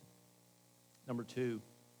in mind. Number two,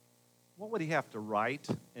 what would he have to write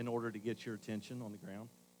in order to get your attention on the ground?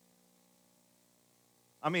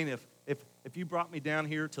 I mean, if you brought me down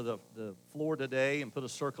here to the floor today and put a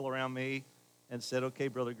circle around me and said, okay,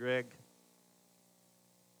 Brother Greg,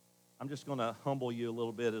 I'm just going to humble you a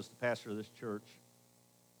little bit as the pastor of this church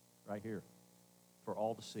right here for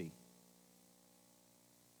all to see.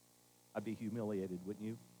 I'd be humiliated, wouldn't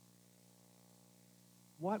you?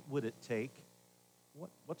 What would it take?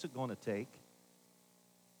 What's it going to take?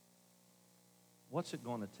 What's it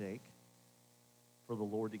going to take for the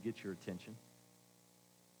Lord to get your attention?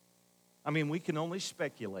 I mean, we can only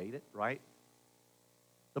speculate it, right?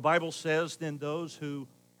 The Bible says then those who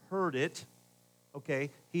heard it, okay,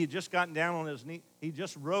 he had just gotten down on his knee. He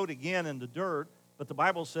just wrote again in the dirt, but the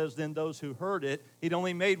Bible says then those who heard it, he'd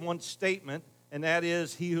only made one statement, and that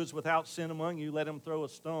is, he who is without sin among you, let him throw a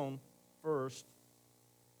stone first.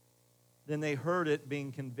 Then they heard it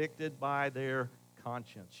being convicted by their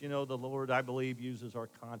conscience. You know, the Lord, I believe, uses our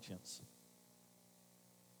conscience.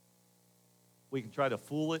 We can try to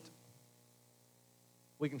fool it.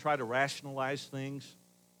 We can try to rationalize things.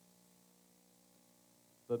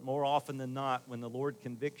 But more often than not, when the Lord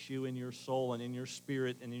convicts you in your soul and in your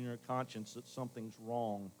spirit and in your conscience that something's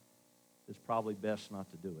wrong, it's probably best not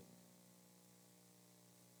to do it.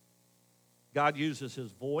 God uses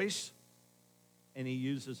his voice and he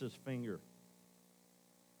uses his finger.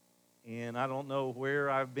 And I don't know where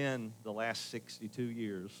I've been the last 62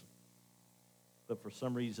 years, but for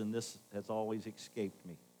some reason this has always escaped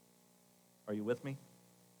me. Are you with me?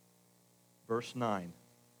 Verse 9.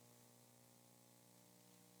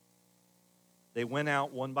 They went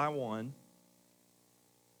out one by one,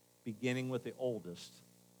 beginning with the oldest,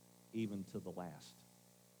 even to the last.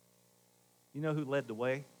 You know who led the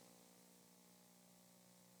way?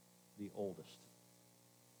 The oldest.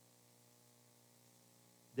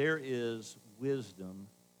 There is wisdom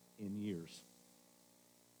in years.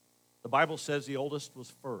 The Bible says the oldest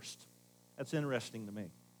was first. That's interesting to me,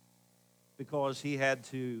 because he had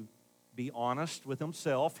to be honest with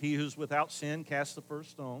himself. He who's without sin cast the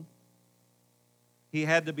first stone. He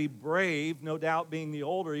had to be brave, no doubt being the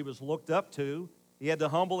older he was looked up to. He had to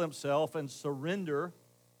humble himself and surrender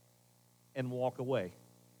and walk away,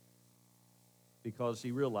 because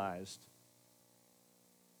he realized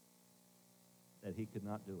that he could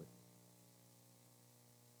not do it.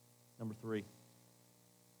 Number 3,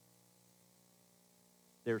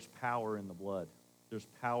 there's power in the blood. There's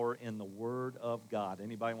power in the Word of God.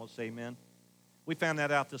 Anybody want to say amen? We found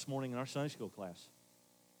that out this morning in our Sunday school class.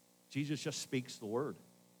 Jesus just speaks the Word.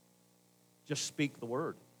 Just speak the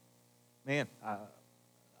Word. Man,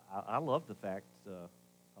 I love the fact.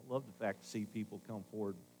 I love the fact to see people come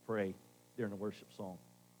forward and pray during a worship song.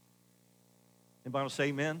 Anybody want to say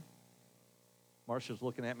amen? Marcia's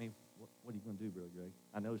looking at me. What are you going to do, Brother Greg?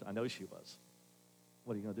 I know she was.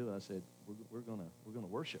 what are you going to do? And I said, we're going to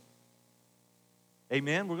worship.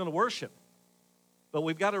 Amen? We're going to worship. But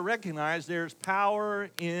we've got to recognize there's power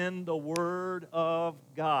in the Word of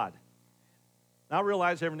God. Now, I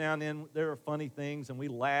realize every now and then there are funny things, and we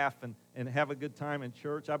laugh and have a good time in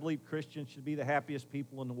church. I believe Christians should be the happiest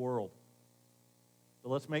people in the world. But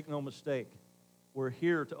let's make no mistake. We're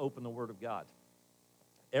here to open the Word of God.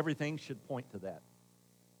 Everything should point to that.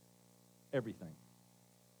 Everything.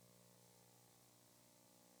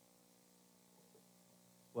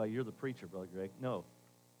 Well, you're the preacher, Brother Greg. No.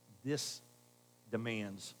 This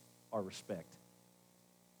demands our respect.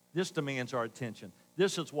 This demands our attention.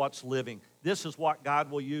 This is what's living. This is what God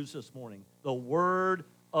will use this morning. The Word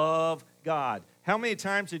of God. How many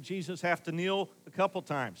times did Jesus have to kneel? A couple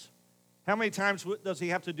times. How many times does he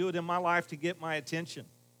have to do it in my life to get my attention?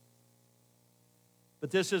 But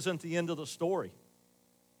this isn't the end of the story.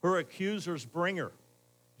 Her accusers bring her.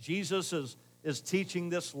 Jesus is teaching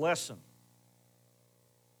this lesson.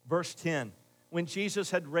 Verse 10, when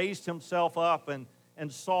Jesus had raised himself up and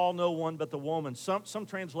saw no one but the woman. Some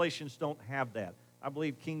translations don't have that. I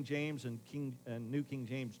believe King James and New King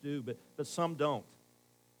James do, but some don't.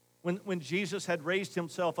 When Jesus had raised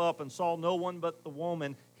himself up and saw no one but the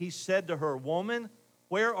woman, he said to her, "Woman,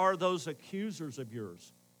 where are those accusers of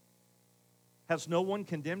yours? Has no one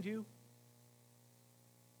condemned you?"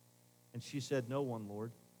 And she said, "No one,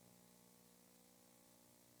 Lord."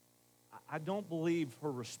 I don't believe her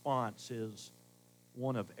response is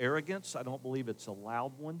one of arrogance. I don't believe it's a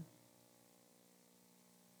loud one.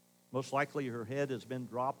 Most likely her head has been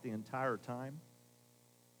dropped the entire time.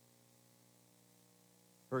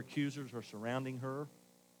 Her accusers are surrounding her.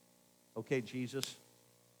 Okay, Jesus.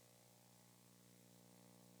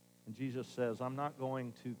 And Jesus says, I'm not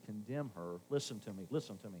going to condemn her. Listen to me.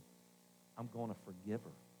 Listen to me. I'm going to forgive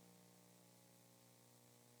her.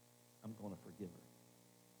 I'm going to forgive her.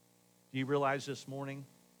 Do you realize this morning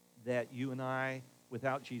that you and I,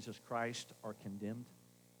 without Jesus Christ, are condemned?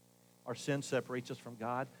 Our sin separates us from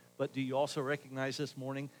God. But do you also recognize this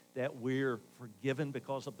morning that we're forgiven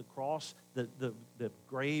because of the cross, the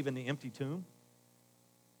grave, and the empty tomb?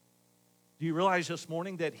 Do you realize this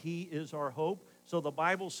morning that he is our hope? So the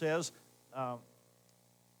Bible says,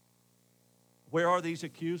 where are these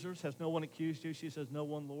accusers? Has no one accused you? She says, no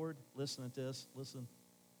one, Lord. Listen to this. Listen.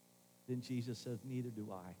 Then Jesus says, neither do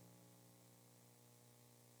I.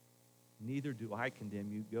 Neither do I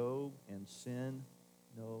condemn you. Go and sin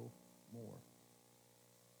no more.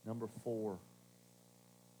 Number 4,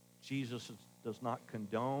 Jesus does not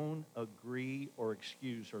condone, agree, or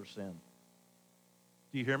excuse her sin.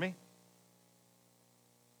 Do you hear me?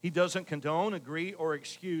 He doesn't condone, agree, or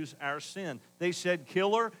excuse our sin. They said,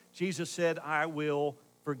 kill her. Jesus said, I will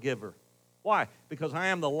forgive her. Why? Because I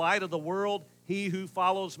am the light of the world. He who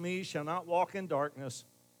follows me shall not walk in darkness,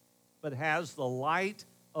 but has the light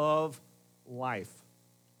of life.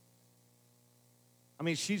 I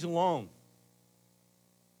mean, she's alone.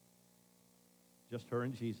 Just her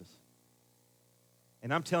and Jesus.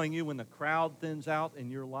 And I'm telling you, when the crowd thins out in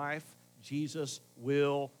your life, Jesus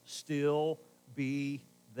will still be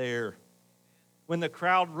there. When the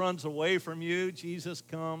crowd runs away from you, Jesus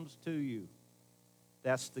comes to you.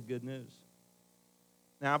 That's the good news.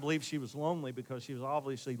 Now, I believe she was lonely because she was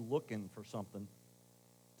obviously looking for something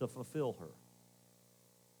to fulfill her.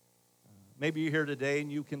 Maybe you're here today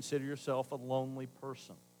and you consider yourself a lonely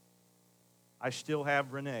person. I still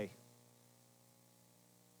have Renee.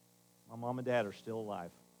 My mom and dad are still alive.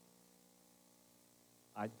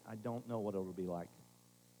 I don't know what it'll be like.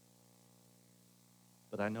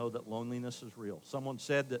 But I know that loneliness is real. Someone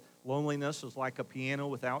said that loneliness is like a piano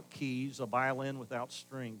without keys, a violin without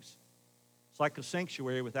strings. It's like a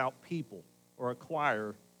sanctuary without people, or a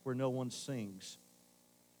choir where no one sings.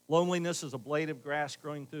 Loneliness is a blade of grass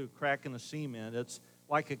growing through a crack in the cement. It's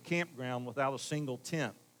like a campground without a single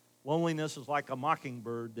tent. Loneliness is like a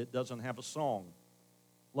mockingbird that doesn't have a song.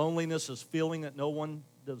 Loneliness is feeling that one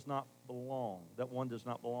does not belong.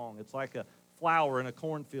 It's like a flower in a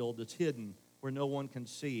cornfield that's hidden where no one can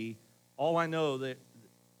see. All I know that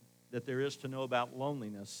there is to know about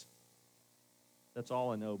loneliness, that's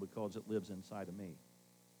all I know because it lives inside of me.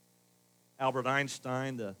 Albert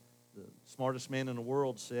Einstein, the smartest man in the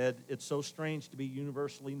world, said, it's so strange to be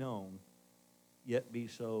universally known, yet be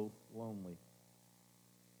so lonely.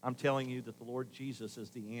 I'm telling you that the Lord Jesus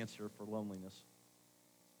is the answer for loneliness.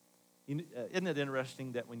 Isn't it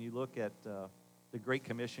interesting that when you look at the Great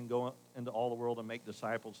Commission, go into all the world and make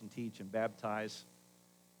disciples and teach and baptize,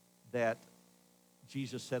 that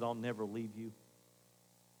Jesus said, I'll never leave you.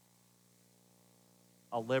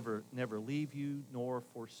 I'll never leave you nor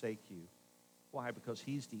forsake you. Why? Because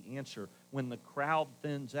he's the answer. When the crowd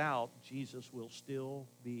thins out, Jesus will still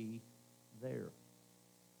be there.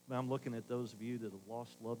 Now, I'm looking at those of you that have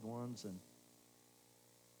lost loved ones, and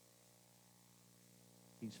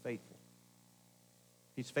he's faithful.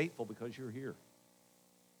 He's faithful because you're here.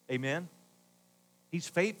 Amen? He's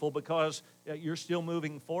faithful because you're still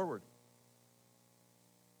moving forward.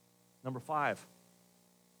 Number 5.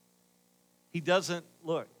 He doesn't,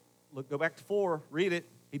 look, go back to 4, read it.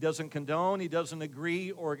 He doesn't condone, he doesn't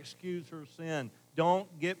agree or excuse her sin.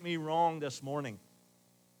 Don't get me wrong this morning.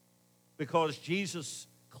 Because Jesus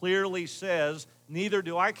clearly says, neither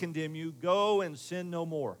do I condemn you, go and sin no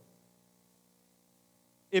more.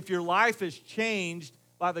 If your life is changed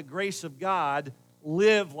by the grace of God,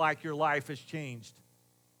 live like your life is changed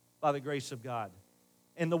by the grace of God.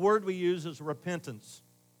 And the word we use is repentance.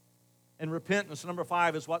 And repentance, number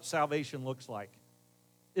 5, is what salvation looks like.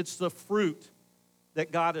 It's the fruit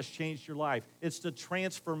that God has changed your life. It's the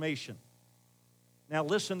transformation. Now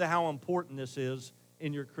listen to how important this is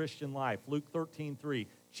in your Christian life. Luke 13:3.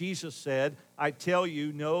 Jesus said, I tell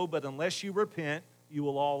you, no, but unless you repent, you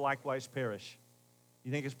will all likewise perish.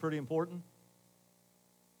 You think it's pretty important?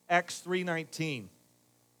 Acts 3:19.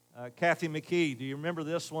 Kathy McKee, do you remember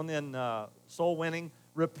this one in Soul Winning?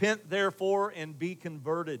 Repent therefore and be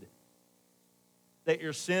converted, that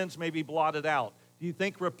your sins may be blotted out. Do you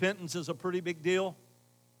think repentance is a pretty big deal?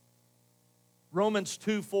 Romans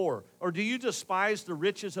 2:4. Or do you despise the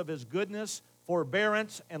riches of his goodness,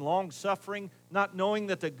 forbearance, and long-suffering, not knowing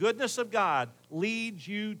that the goodness of God leads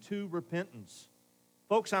you to repentance?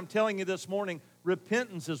 Folks, I'm telling you this morning,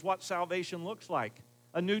 repentance is what salvation looks like.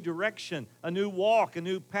 A new direction, a new walk, a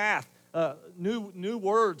new path, new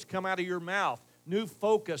words come out of your mouth, new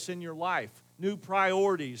focus in your life, new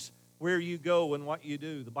priorities where you go and what you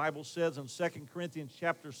do. The Bible says in 2 Corinthians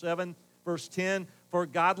chapter 7, verse 10, for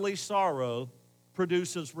godly sorrow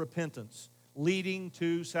produces repentance, leading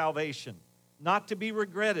to salvation, not to be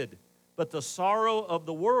regretted, but the sorrow of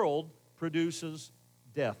the world produces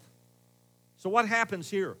death. So what happens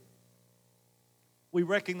here? We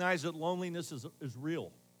recognize that loneliness is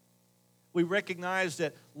real. We recognize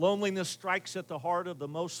that loneliness strikes at the heart of the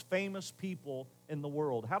most famous people in the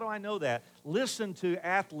world. How do I know that? Listen to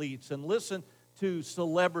athletes and listen to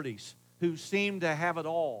celebrities who seem to have it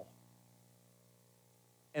all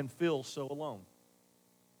and feel so alone.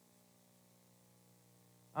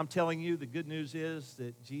 I'm telling you, the good news is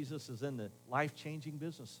that Jesus is in the life-changing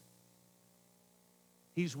business.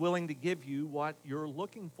 He's willing to give you what you're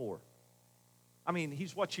looking for. I mean,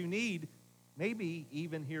 he's what you need, maybe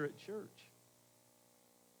even here at church.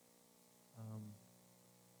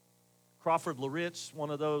 Crawford Loritz, one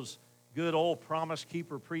of those good old promise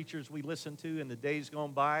keeper preachers we listened to in the days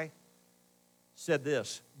gone by, said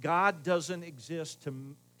this: God doesn't exist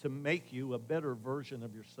to make you a better version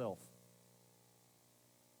of yourself.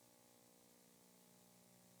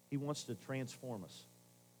 He wants to transform us,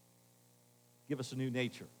 give us a new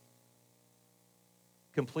nature,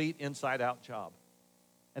 complete inside-out job.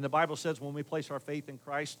 And the Bible says when we place our faith in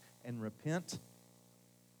Christ and repent,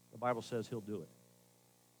 the Bible says he'll do it.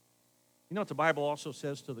 You know what the Bible also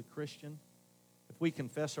says to the Christian? If we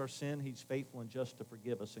confess our sin, he's faithful and just to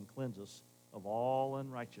forgive us and cleanse us of all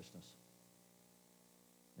unrighteousness.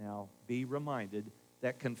 Now, be reminded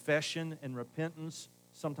that confession and repentance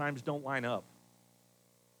sometimes don't line up.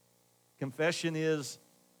 Confession is,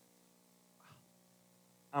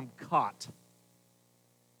 I'm caught.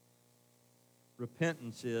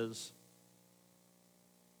 Repentance is,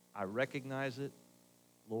 I recognize it,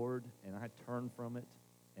 Lord, and I turn from it,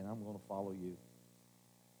 and I'm going to follow you.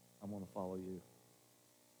 I'm going to follow you.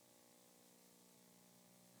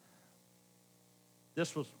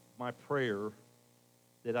 This was my prayer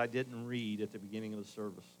that I didn't read at the beginning of the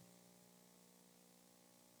service.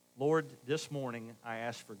 Lord, this morning I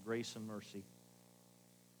ask for grace and mercy.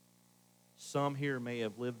 Some here may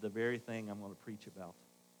have lived the very thing I'm going to preach about.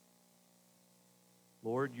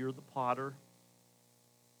 Lord, you're the potter,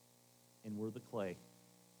 and we're the clay.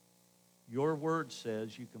 Your word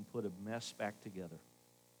says you can put a mess back together.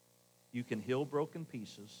 You can heal broken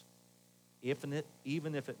pieces, even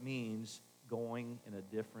if it means going in a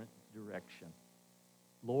different direction.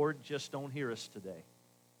 Lord, just don't hear us today.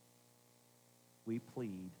 We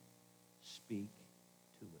plead, speak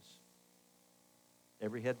to us.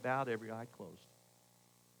 Every head bowed, every eye closed.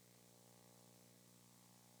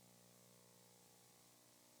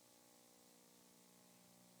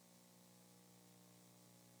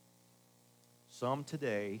 Some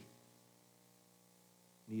today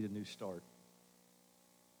need a new start.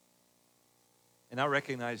 And I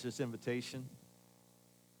recognize this invitation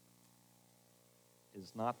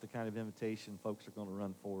is not the kind of invitation folks are going to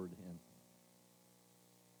run forward in.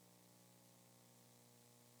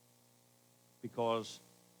 Because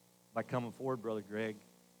by coming forward, Brother Greg,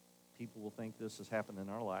 people will think this has happened in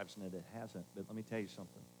our lives, and it hasn't. But let me tell you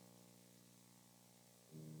something.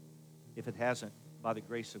 If it hasn't, by the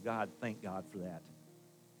grace of God, thank God for that.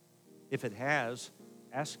 If it has,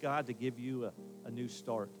 ask God to give you a new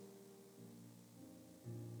start.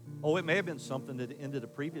 Oh, it may have been something that ended a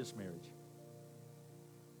previous marriage.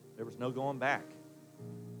 There was no going back.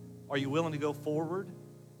 Are you willing to go forward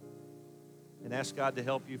and ask God to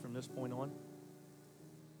help you from this point on?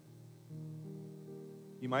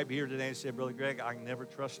 You might be here today and say, Brother Greg, I can never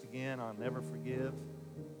trust again. I'll never forgive.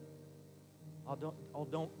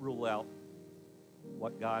 Don't rule out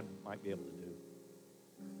what God might be able to do.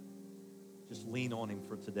 Just lean on Him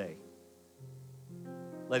for today.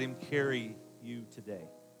 Let Him carry you today.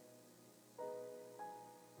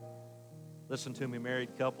 Listen to me,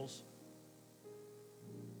 married couples.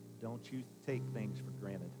 Don't you take things for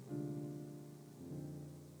granted.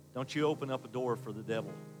 Don't you open up a door for the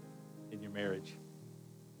devil in your marriage.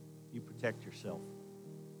 You protect yourself.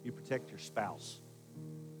 You protect your spouse.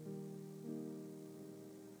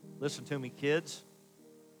 Listen to me, kids.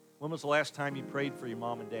 When was the last time you prayed for your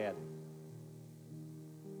mom and dad?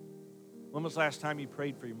 When was the last time you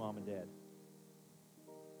prayed for your mom and dad?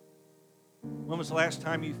 When was the last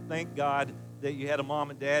time you thanked God that you had a mom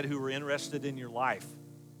and dad who were interested in your life?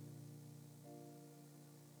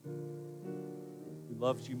 Who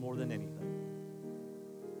loves you more than anything?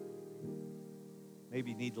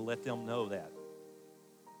 Maybe you need to let them know that.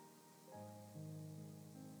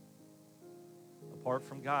 Apart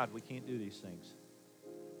from God, we can't do these things.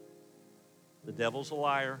 The devil's a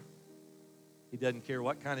liar. He doesn't care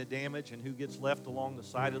what kind of damage and who gets left along the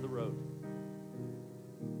side of the road.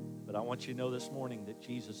 But I want you to know this morning that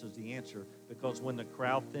Jesus is the answer, because when the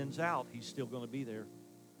crowd thins out, He's still going to be there.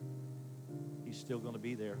 He's still going to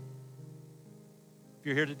be there. If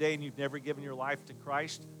you're here today and you've never given your life to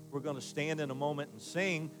Christ, we're going to stand in a moment and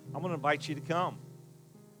sing. I'm going to invite you to come.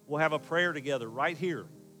 We'll have a prayer together right here,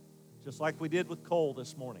 just like we did with Cole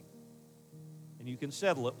this morning. And you can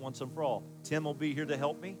settle it once and for all. Tim will be here to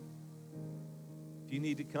help me. If you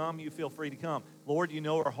need to come, you feel free to come. Lord, you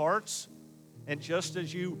know our hearts. And just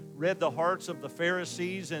as you read the hearts of the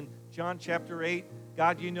Pharisees in John chapter 8,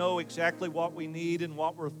 God, you know exactly what we need and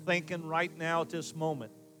what we're thinking right now at this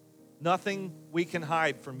moment. Nothing we can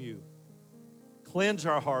hide from you. Cleanse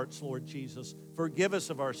our hearts, Lord Jesus. Forgive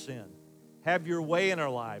us of our sin. Have your way in our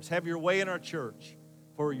lives. Have your way in our church.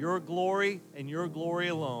 For your glory and your glory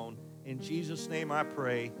alone. In Jesus' name I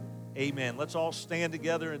pray, amen. Let's all stand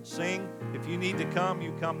together and sing. If you need to come,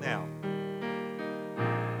 you come now.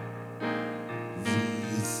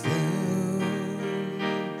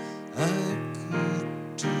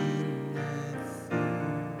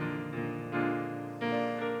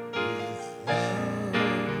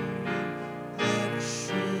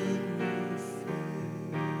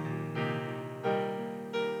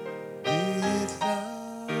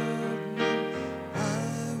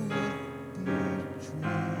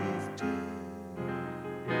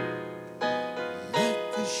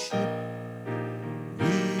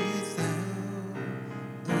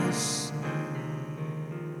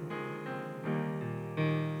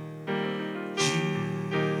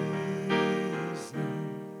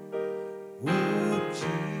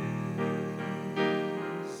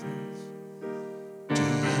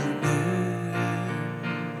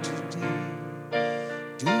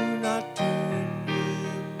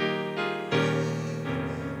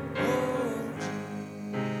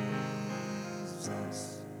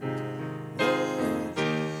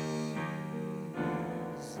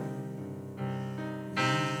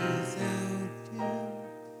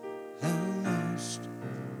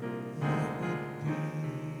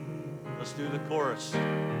 Let's do the chorus.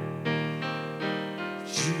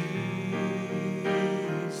 Jesus,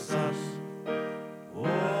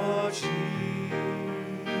 oh Jesus,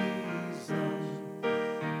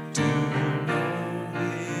 do you know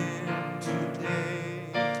Him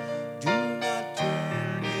today? Do not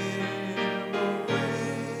turn Him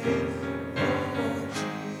away. Oh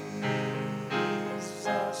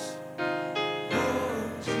Jesus,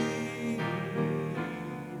 oh Jesus.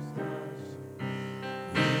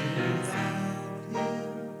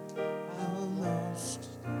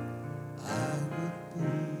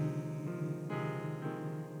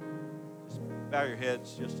 Bow your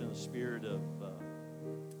heads just in a spirit of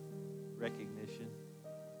recognition.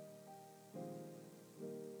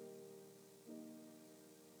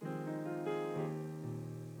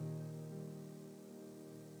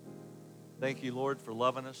 Thank you, Lord, for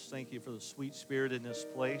loving us. Thank you for the sweet spirit in this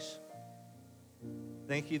place.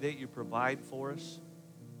 Thank you that you provide for us.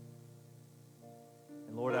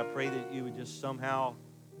 And Lord, I pray that you would just somehow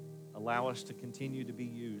allow us to continue to be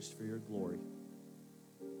used for your glory.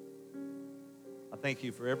 I thank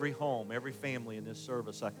you for every home, every family in this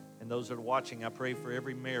service. And those that are watching, I pray for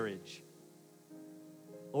every marriage.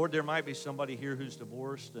 Lord, there might be somebody here who's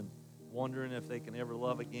divorced and wondering if they can ever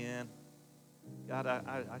love again. God,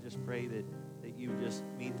 I just pray that you just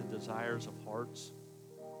meet the desires of hearts.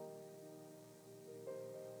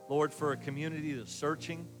 Lord, for a community that's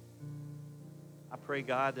searching, I pray,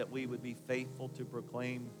 God, that we would be faithful to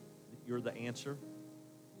proclaim that you're the answer.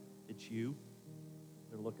 It's you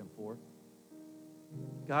they're looking for.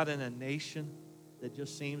 God, in a nation that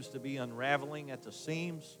just seems to be unraveling at the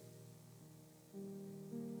seams,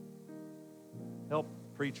 help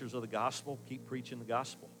preachers of the gospel keep preaching the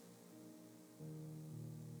gospel,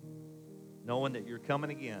 knowing that you're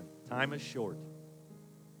coming again. Time is short.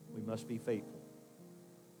 We must be faithful.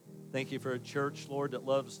 Thank you for a church, Lord, that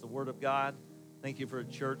loves the Word of God. Thank you for a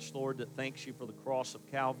church, Lord, that thanks you for the cross of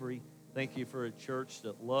Calvary. Thank you for a church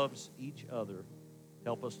that loves each other.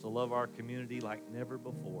 Help us to love our community like never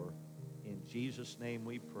before. In Jesus' name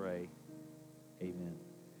we pray. Amen.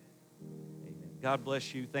 Amen. God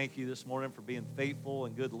bless you. Thank you this morning for being faithful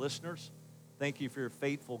and good listeners. Thank you for your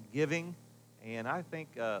faithful giving. And I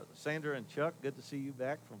think Sandra and Chuck, good to see you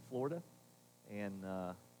back from Florida. And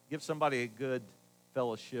give somebody a good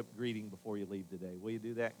fellowship greeting before you leave today. Will you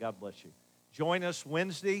do that? God bless you. Join us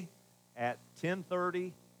Wednesday at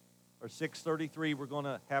 10:30 or 6:33. We're going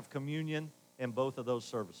to have communion in both of those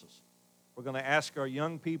services. We're going to ask our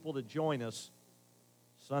young people to join us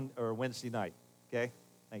Wednesday night. Okay?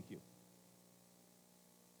 Thank you.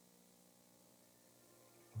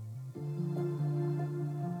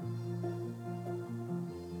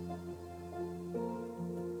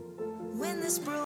 When this